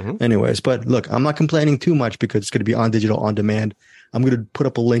 Mm-hmm. Anyways, but look, I'm not complaining too much because it's going to be on digital, on demand. I'm going to put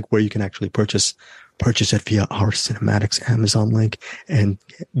up a link where you can actually purchase it via our Cinematics Amazon link and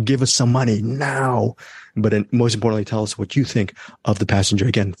give us some money now. But most importantly, tell us what you think of The Passenger.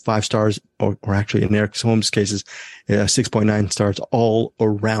 Again, 5 stars, or actually in Eric Holmes' cases, 6.9 stars all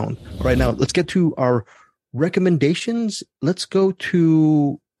around. All right, now let's get to our recommendations. Let's go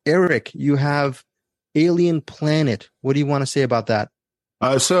to Eric. You have Alien Planet. What do you want to say about that?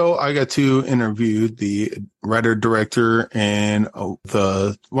 So I got to interview the writer, director, and one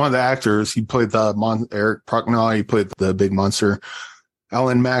of the actors. He played Eric Prochnow. He played the big monster.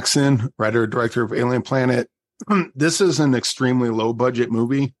 Alan Maxon, writer, director of Alien Planet. This is an extremely low budget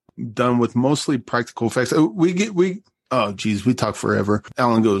movie done with mostly practical effects. We talk forever.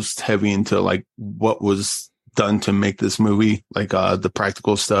 Alan goes heavy into like what was done to make this movie, like the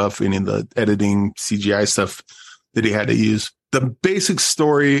practical stuff, any of the editing, CGI stuff that he had to use. The basic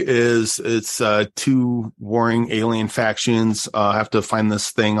story is it's 2 warring alien factions have to find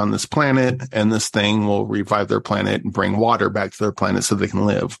this thing on this planet, and this thing will revive their planet and bring water back to their planet so they can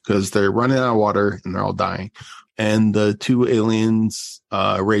live, because they're running out of water and they're all dying. And the 2 aliens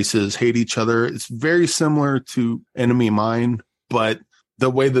races hate each other. It's very similar to Enemy Mine, but the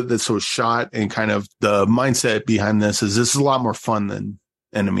way that this was shot and kind of the mindset behind this is a lot more fun than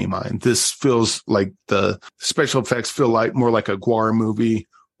Enemy Mine. This feels like the special effects feel like more like a Guar movie,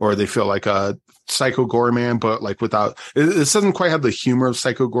 or they feel like a Psycho Goreman, but like without it doesn't quite have the humor of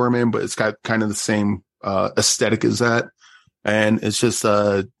Psycho Goreman, but it's got kind of the same aesthetic as that. And it's just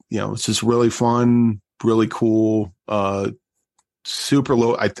it's just really fun, really cool, super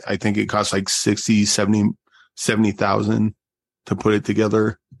low. I think it costs like 70,000 to put it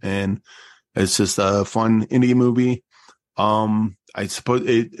together, and it's just a fun indie movie. I suppose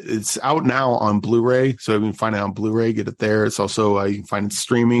it's out now on Blu-ray, so you can find it on Blu-ray, get it there. It's also you can find it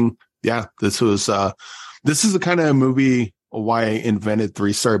streaming. Yeah, this is the kind of movie why I invented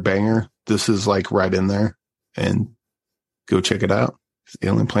 3-star banger. This is like right in there, and go check it out.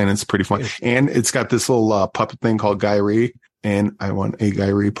 Alien Planet's pretty fun, and it's got this little puppet thing called Guy Rie, and I want a Guy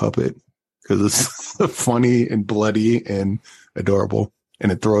Rie puppet because it's funny and bloody and adorable,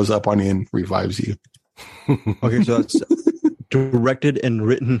 and it throws up on you and revives you. Okay, so that's directed and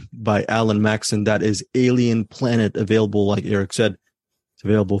written by Alan Maxon. That is Alien Planet, available, like Eric said. It's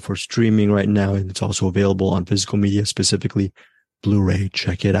available for streaming right now, and it's also available on physical media, specifically Blu-ray.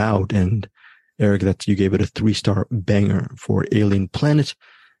 Check it out. And Eric, you gave it a 3-star banger for Alien Planet.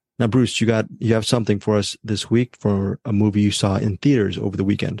 Now, Bruce, you have something for us this week for a movie you saw in theaters over the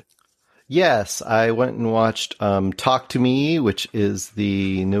weekend. Yes, I went and watched Talk to Me, which is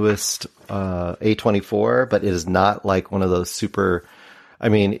the newest A24, but it is not like one of those super... I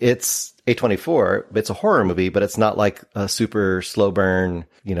mean, it's A24, it's a horror movie, but it's not like a super slow burn,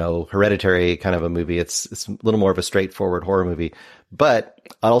 Hereditary kind of a movie. It's a little more of a straightforward horror movie. But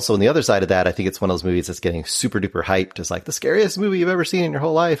also on the other side of that, I think it's one of those movies that's getting super duper hyped. It's like the scariest movie you've ever seen in your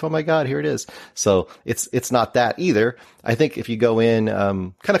whole life. Oh my God, here it is. So it's not that either. I think if you go in,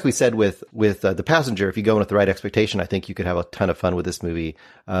 kind of like we said with The Passenger, if you go in with the right expectation, I think you could have a ton of fun with this movie.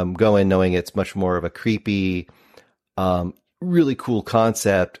 Go in knowing it's much more of a creepy, really cool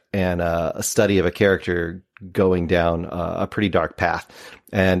concept and a study of a character going down a pretty dark path.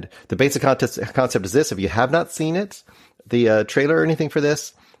 And the basic concept is this: if you have not seen it, the trailer or anything for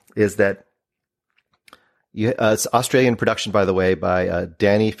this is that it's Australian production, by the way, by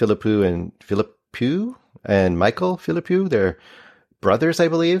Danny Philippou and Michael Philippou. They're brothers, I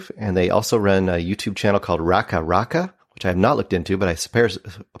believe, and they also run a YouTube channel called Raka Raka, which I have not looked into, but I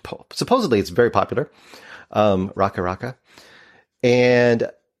supposedly it's very popular. Raka Raka. And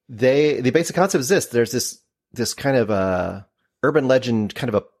the basic concept is this: there's this kind of urban legend, kind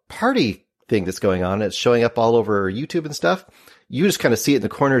of a party thing that's going on. It's showing up all over YouTube and stuff. You just kind of see it in the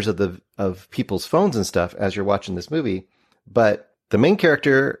corners of people's phones and stuff as you're watching this movie. But the main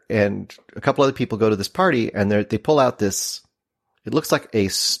character and a couple other people go to this party, and they pull out this, it looks like a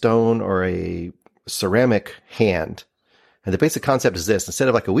stone or a ceramic hand. And the basic concept is this: instead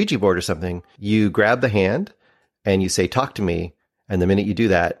of like a Ouija board or something, you grab the hand and you say, talk to me. And the minute you do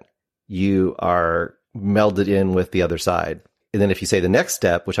that, you are melded in with the other side. And then if you say the next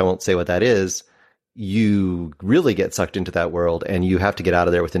step, which I won't say what that is, you really get sucked into that world and you have to get out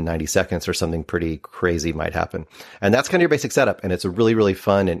of there within 90 seconds or something pretty crazy might happen. And that's kind of your basic setup. And it's a really, really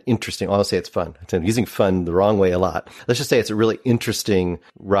fun and interesting. I'll say it's fun. I'm using fun the wrong way a lot. Let's just say it's a really interesting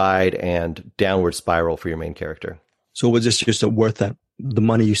ride and downward spiral for your main character. So was this just worth the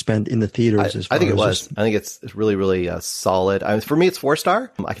money you spent in the theaters? I think it was. I think it's really, really solid. For me, it's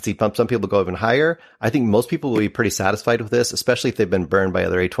 4-star. I can see some people go even higher. I think most people will be pretty satisfied with this, especially if they've been burned by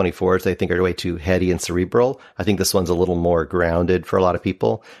other A24s they think are way too heady and cerebral. I think this one's a little more grounded for a lot of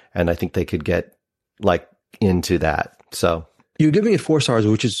people, and I think they could get like into that. So you're giving it 4 stars,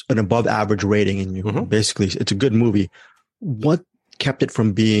 which is an above average rating, and basically it's a good movie. What kept it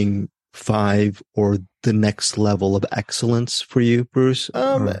from being 5 or the next level of excellence for you, Bruce?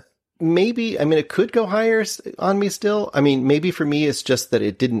 Maybe, I mean, it could go higher on me still. I mean, maybe for me, it's just that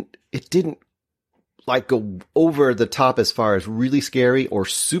it didn't like go over the top as far as really scary or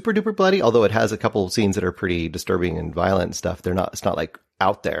super duper bloody, although it has a couple of scenes that are pretty disturbing and violent and stuff. It's not like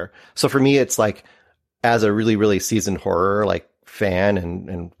out there. So for me, it's like, as a really, really seasoned horror, like fan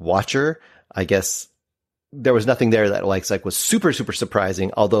and watcher, I guess there was nothing there that like was super, super surprising,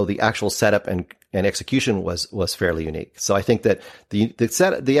 although the actual setup and execution was fairly unique. So I think that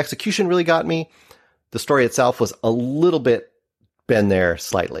the execution really got me. The story itself was a little bit been there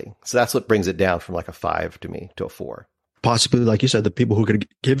slightly. So that's what brings it down from like a 5 to me to a 4. Possibly, like you said, the people who could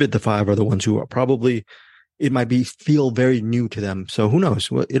give it the 5 are the ones who are probably, it might feel very new to them. So who knows?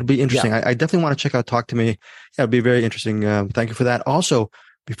 Well, it'll be interesting. Yeah. I definitely want to check out Talk to Me. Yeah, it'll be very interesting. Thank you for that. Also,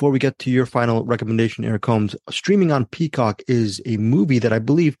 before we get to your final recommendation, Eric Holmes, streaming on Peacock is a movie that I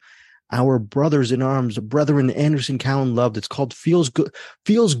believe our brothers in arms, brethren Anderson Cowan loved. It's called Feels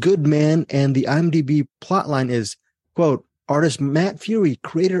Good Man. And the IMDb plotline is, quote, artist Matt Fury,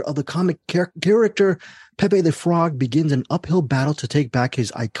 creator of the comic character Pepe the Frog, begins an uphill battle to take back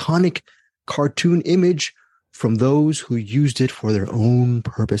his iconic cartoon image from those who used it for their own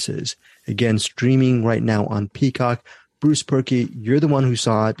purposes. Again, streaming right now on Peacock. Bruce Perky, you're the one who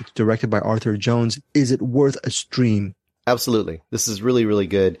saw it. It's directed by Arthur Jones. Is it worth a stream? Absolutely. This is really, really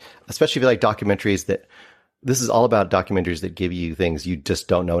good, especially if you like documentaries. This is all about documentaries that give you things you just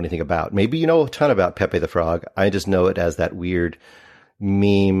don't know anything about. Maybe you know a ton about Pepe the Frog. I just know it as that weird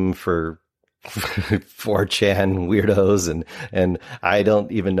meme for 4chan weirdos, and I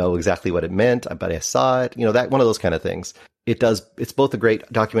don't even know exactly what it meant, but I saw it. You know, that one of those kind of things. It's both a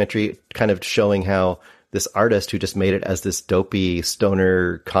great documentary kind of showing how this artist who just made it as this dopey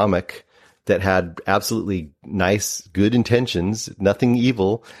stoner comic that had absolutely nice, good intentions, nothing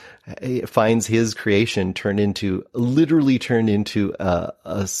evil, finds his creation literally turned into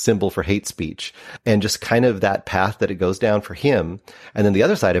a symbol for hate speech, and just kind of that path that it goes down for him. And then the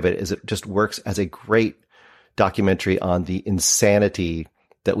other side of it is it just works as a great documentary on the insanity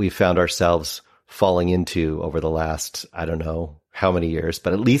that we found ourselves falling into over the last, I don't know how many years,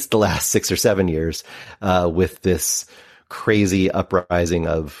 but at least the last 6 or 7 years, with this crazy uprising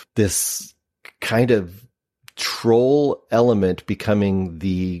of this kind of troll element becoming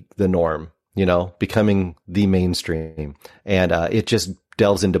the norm, becoming the mainstream. And it just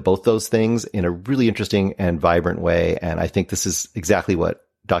delves into both those things in a really interesting and vibrant way. And I think this is exactly what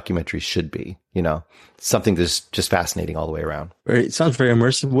documentaries should be, something that's just fascinating all the way around. It sounds very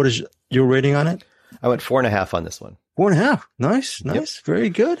immersive. What is your rating on it? I went 4.5 on this one. 4.5. Nice. Yep. Very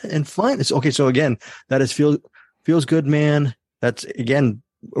good and fine. It's okay. So again, that is Feels Good Man. That's again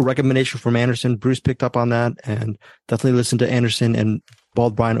a recommendation from Anderson. Bruce picked up on that, and definitely listen to Anderson and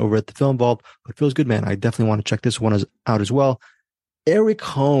Bald Brian over at the Film Vault. But Feels Good Man, I definitely want to check this one out as well. Eric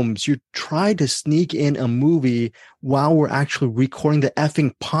Holmes, you tried to sneak in a movie while we're actually recording the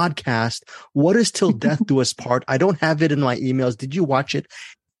effing podcast. What is Till Death Do Us Part? I don't have it in my emails. Did you watch it?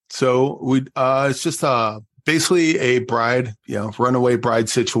 So it's just basically a bride, runaway bride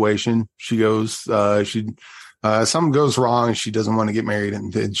situation. She goes, something goes wrong. She doesn't want to get married,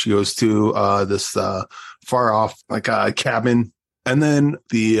 and then she goes to this far off like a cabin. And then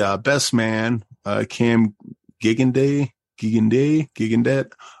the best man, Cam Gigandet,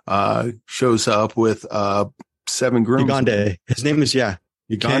 shows up with 7 grooms. Gigande. His name is Cam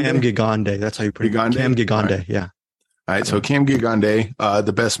Gigande. That's how you put it. Cam Gigande. Right. Yeah. All right. So Cam Gigande,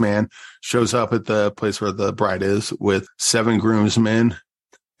 the best man, shows up at the place where the bride is with 7 groomsmen,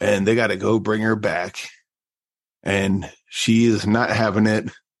 and they got to go bring her back. and she is not having it.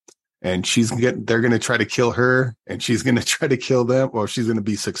 And they're going to try to kill her, and she's going to try to kill them, or she's going to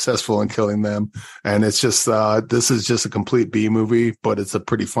be successful in killing them. And it's just, this is just a complete B movie, but it's a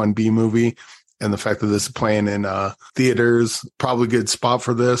pretty fun B movie. And the fact that this is playing in theaters, probably a good spot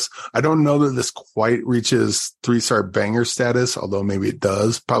for this. I don't know that this quite reaches 3-star banger status, although maybe it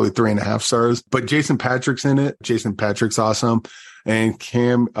does, probably 3.5 stars. But Jason Patric's in it. Jason Patric's awesome. And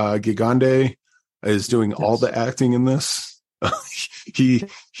Cam Gigande is doing all the acting in this. He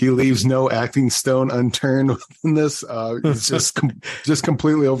leaves no acting stone unturned in this. It's just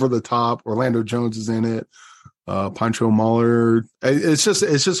completely over the top. Orlando Jones is in it. Pancho Muller. It's just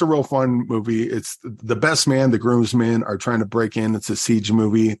a real fun movie. It's the best man, the groomsmen are trying to break in. It's a siege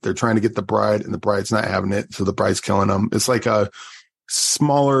movie. They're trying to get the bride, and the bride's not having it, so the bride's killing them. It's like a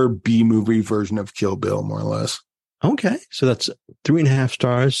smaller B movie version of Kill Bill, more or less. Okay, so that's 3.5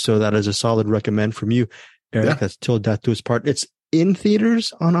 stars. So that is a solid recommend from you, Eric. Yeah. That's Till Death Do Us Part. It's in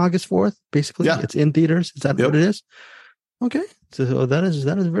theaters on August 4th, basically. Yeah. It's in theaters. Is that what it is? Okay. So that is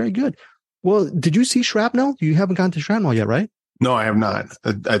very good. Well, did you see Shrapnel? You haven't gone to Shrapnel yet, right? No, I have not.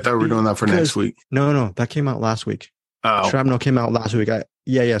 I thought we were doing that for next week. No, that came out last week. Oh. Shrapnel came out last week.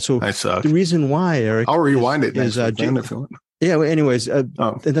 So I suck. The reason why, Eric, I'll rewind it next week, if you want. Yeah, well, anyways,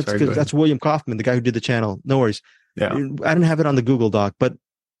 that's William Kaufman, the guy who did the channel. No worries. Yeah. I didn't have it on the Google Doc, but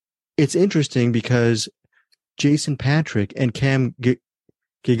it's interesting because Jason Patric and Cam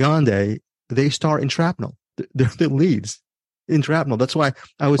Gigande, they star in Shrapnel. They're the leads in Shrapnel. That's why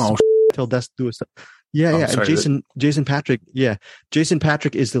I was Till Death Do Us. Yeah. Jason Patric. Yeah. Jason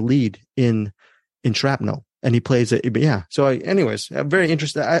Patric is the lead in Shrapnel, and he plays it. Yeah. So anyways, I'm very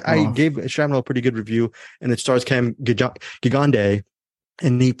interested. I gave Shrapnel a pretty good review, and it stars Cam Gigande,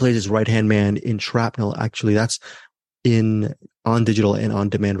 and he plays his right-hand man in Shrapnel. Actually, that's on digital and on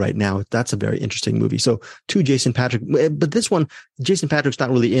demand right now. That's a very interesting movie. So to Jason Patric, but this one, Jason Patric's not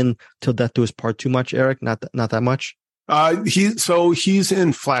really in Till Death Do Us Part too much, Eric. Not that much. He's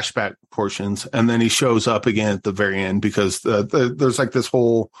in flashback portions, and then he shows up again at the very end because there's like this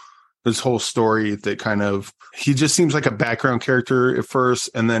whole story that kind of, he just seems like a background character at first,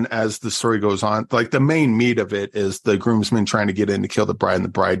 and then as the story goes on, like the main meat of it is the groomsmen trying to get in to kill the bride, and the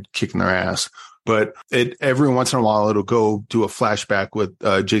bride kicking their ass. But every once in a while, it'll go do a flashback with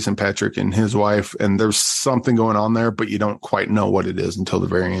Jason Patric and his wife, and there's something going on there, but you don't quite know what it is until the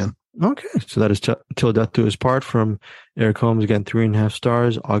very end. Okay, so that is Till Death Do Us Part from Eric Holmes. Again, 3.5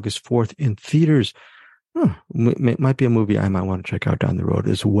 stars, August 4th in theaters. Might be a movie I might want to check out down the road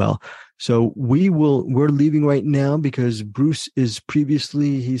as well. So we're leaving right now because Bruce is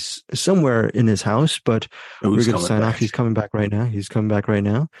he's somewhere in his house, but we're going to sign off. He's coming back right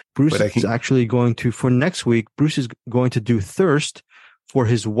now. Bruce is actually going to, for next week, Bruce is going to do Thirst for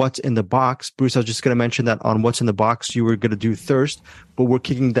his What's in the Box. Bruce, I was just going to mention that on What's in the Box, you were going to do Thirst, but we're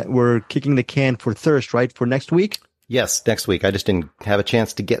kicking the can for Thirst, right? For next week? Yes, next week. I just didn't have a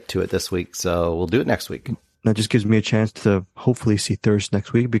chance to get to it this week, so we'll do it next week. That just gives me a chance to hopefully see Thirst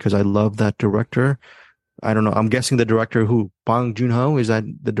next week because I love that director. I don't know. I'm guessing the director who? Bong Joon-ho? Is that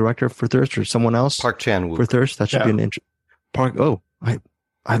the director for Thirst or someone else? Park Chan-wook. For Thirst? That should be an interesting. I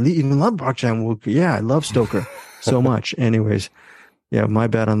even love Park Chan-wook. Yeah, I love Stoker so much. Anyways, yeah, my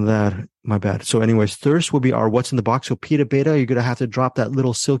bad on that. My bad. So anyways, Thirst will be our What's in the Box. So Peter Beta, you're going to have to drop that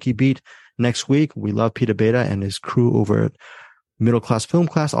little silky beat next week. We love Peter Beta and his crew over at Middle Class Film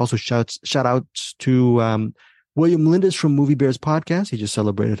Class. Also shout outs to William Lindis from Movie Bears Podcast. He just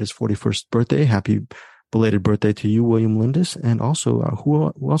celebrated his 41st birthday. Happy belated birthday to you, William Lindis. And also,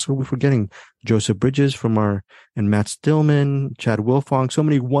 who else are we forgetting? Joseph Bridges and Matt Stillman, Chad Wilfong. So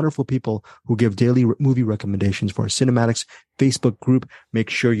many wonderful people who give daily movie recommendations for our Cinematics Facebook group.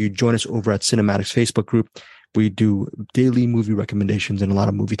 Make sure you join us over at Cinematics Facebook group. We do daily movie recommendations and a lot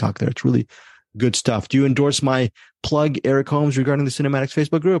of movie talk there. It's really good stuff. Do you endorse my plug, Eric Holmes, regarding the Cinematics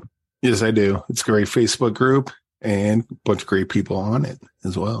Facebook group? Yes, I do. It's a great Facebook group and a bunch of great people on it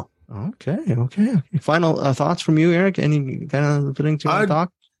as well. Okay. Final thoughts from you, Eric? Any kind of thing to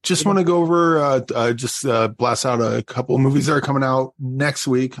talk? Just want to go over, blast out a couple of movies that are coming out next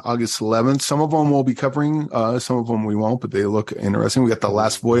week, August 11th. Some of them we'll be covering, some of them we won't, but they look interesting. We got The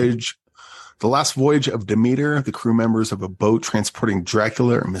Last Voyage of Demeter. The crew members of a boat transporting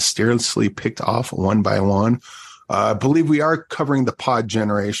Dracula are mysteriously picked off one by one. I believe we are covering The Pod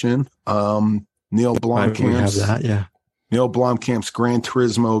Generation. Neil Blomkamp's Gran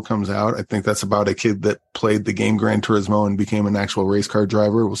Turismo comes out. I think that's about a kid that played the game Gran Turismo and became an actual race car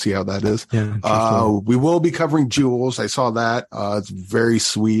driver. We'll see how that is. Yeah, we will be covering Jules. I saw that. It's very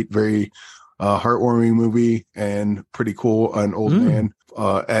sweet, very heartwarming movie and pretty cool. An old man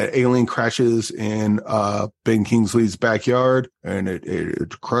alien crashes in Ben Kingsley's backyard, and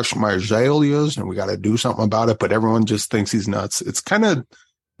it crushed my azaleas, and we got to do something about it. But everyone just thinks he's nuts. It's kind of,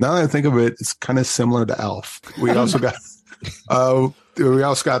 now that I think of it, it's kind of similar to Alf. We also got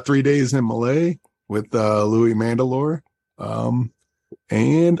 3 Days in Malay with Louis Mandylor.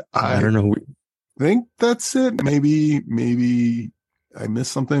 And I don't know. I think that's it. Maybe I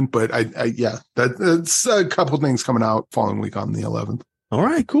missed something, but that's a couple things coming out following week on the 11th. All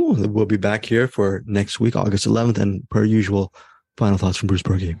right, cool. We'll be back here for next week, August 11th, and per usual, final thoughts from Bruce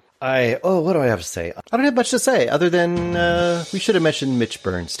Berkey. What do I have to say? I don't have much to say other than we should have mentioned Mitch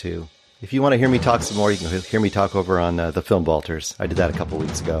Burns too. If you want to hear me talk some more, you can hear me talk over on the Film Balters. I did that a couple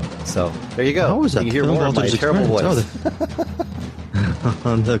weeks ago. So there you go. How was that? You can hear more of my terrible voice.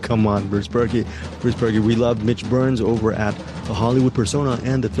 Come on, Bruce Berkey. Bruce Berkey, we love Mitch Burns over at the Hollywood Persona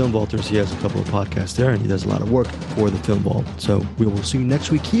and the Film Vaulters. He has a couple of podcasts there, and he does a lot of work for the Film Vault. So we will see you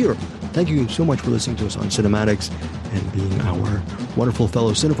next week here. Thank you so much for listening to us on Cinematics and being our wonderful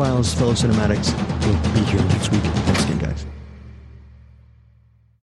fellow cinephiles, fellow cinematics. We'll be here next week. Thanks again.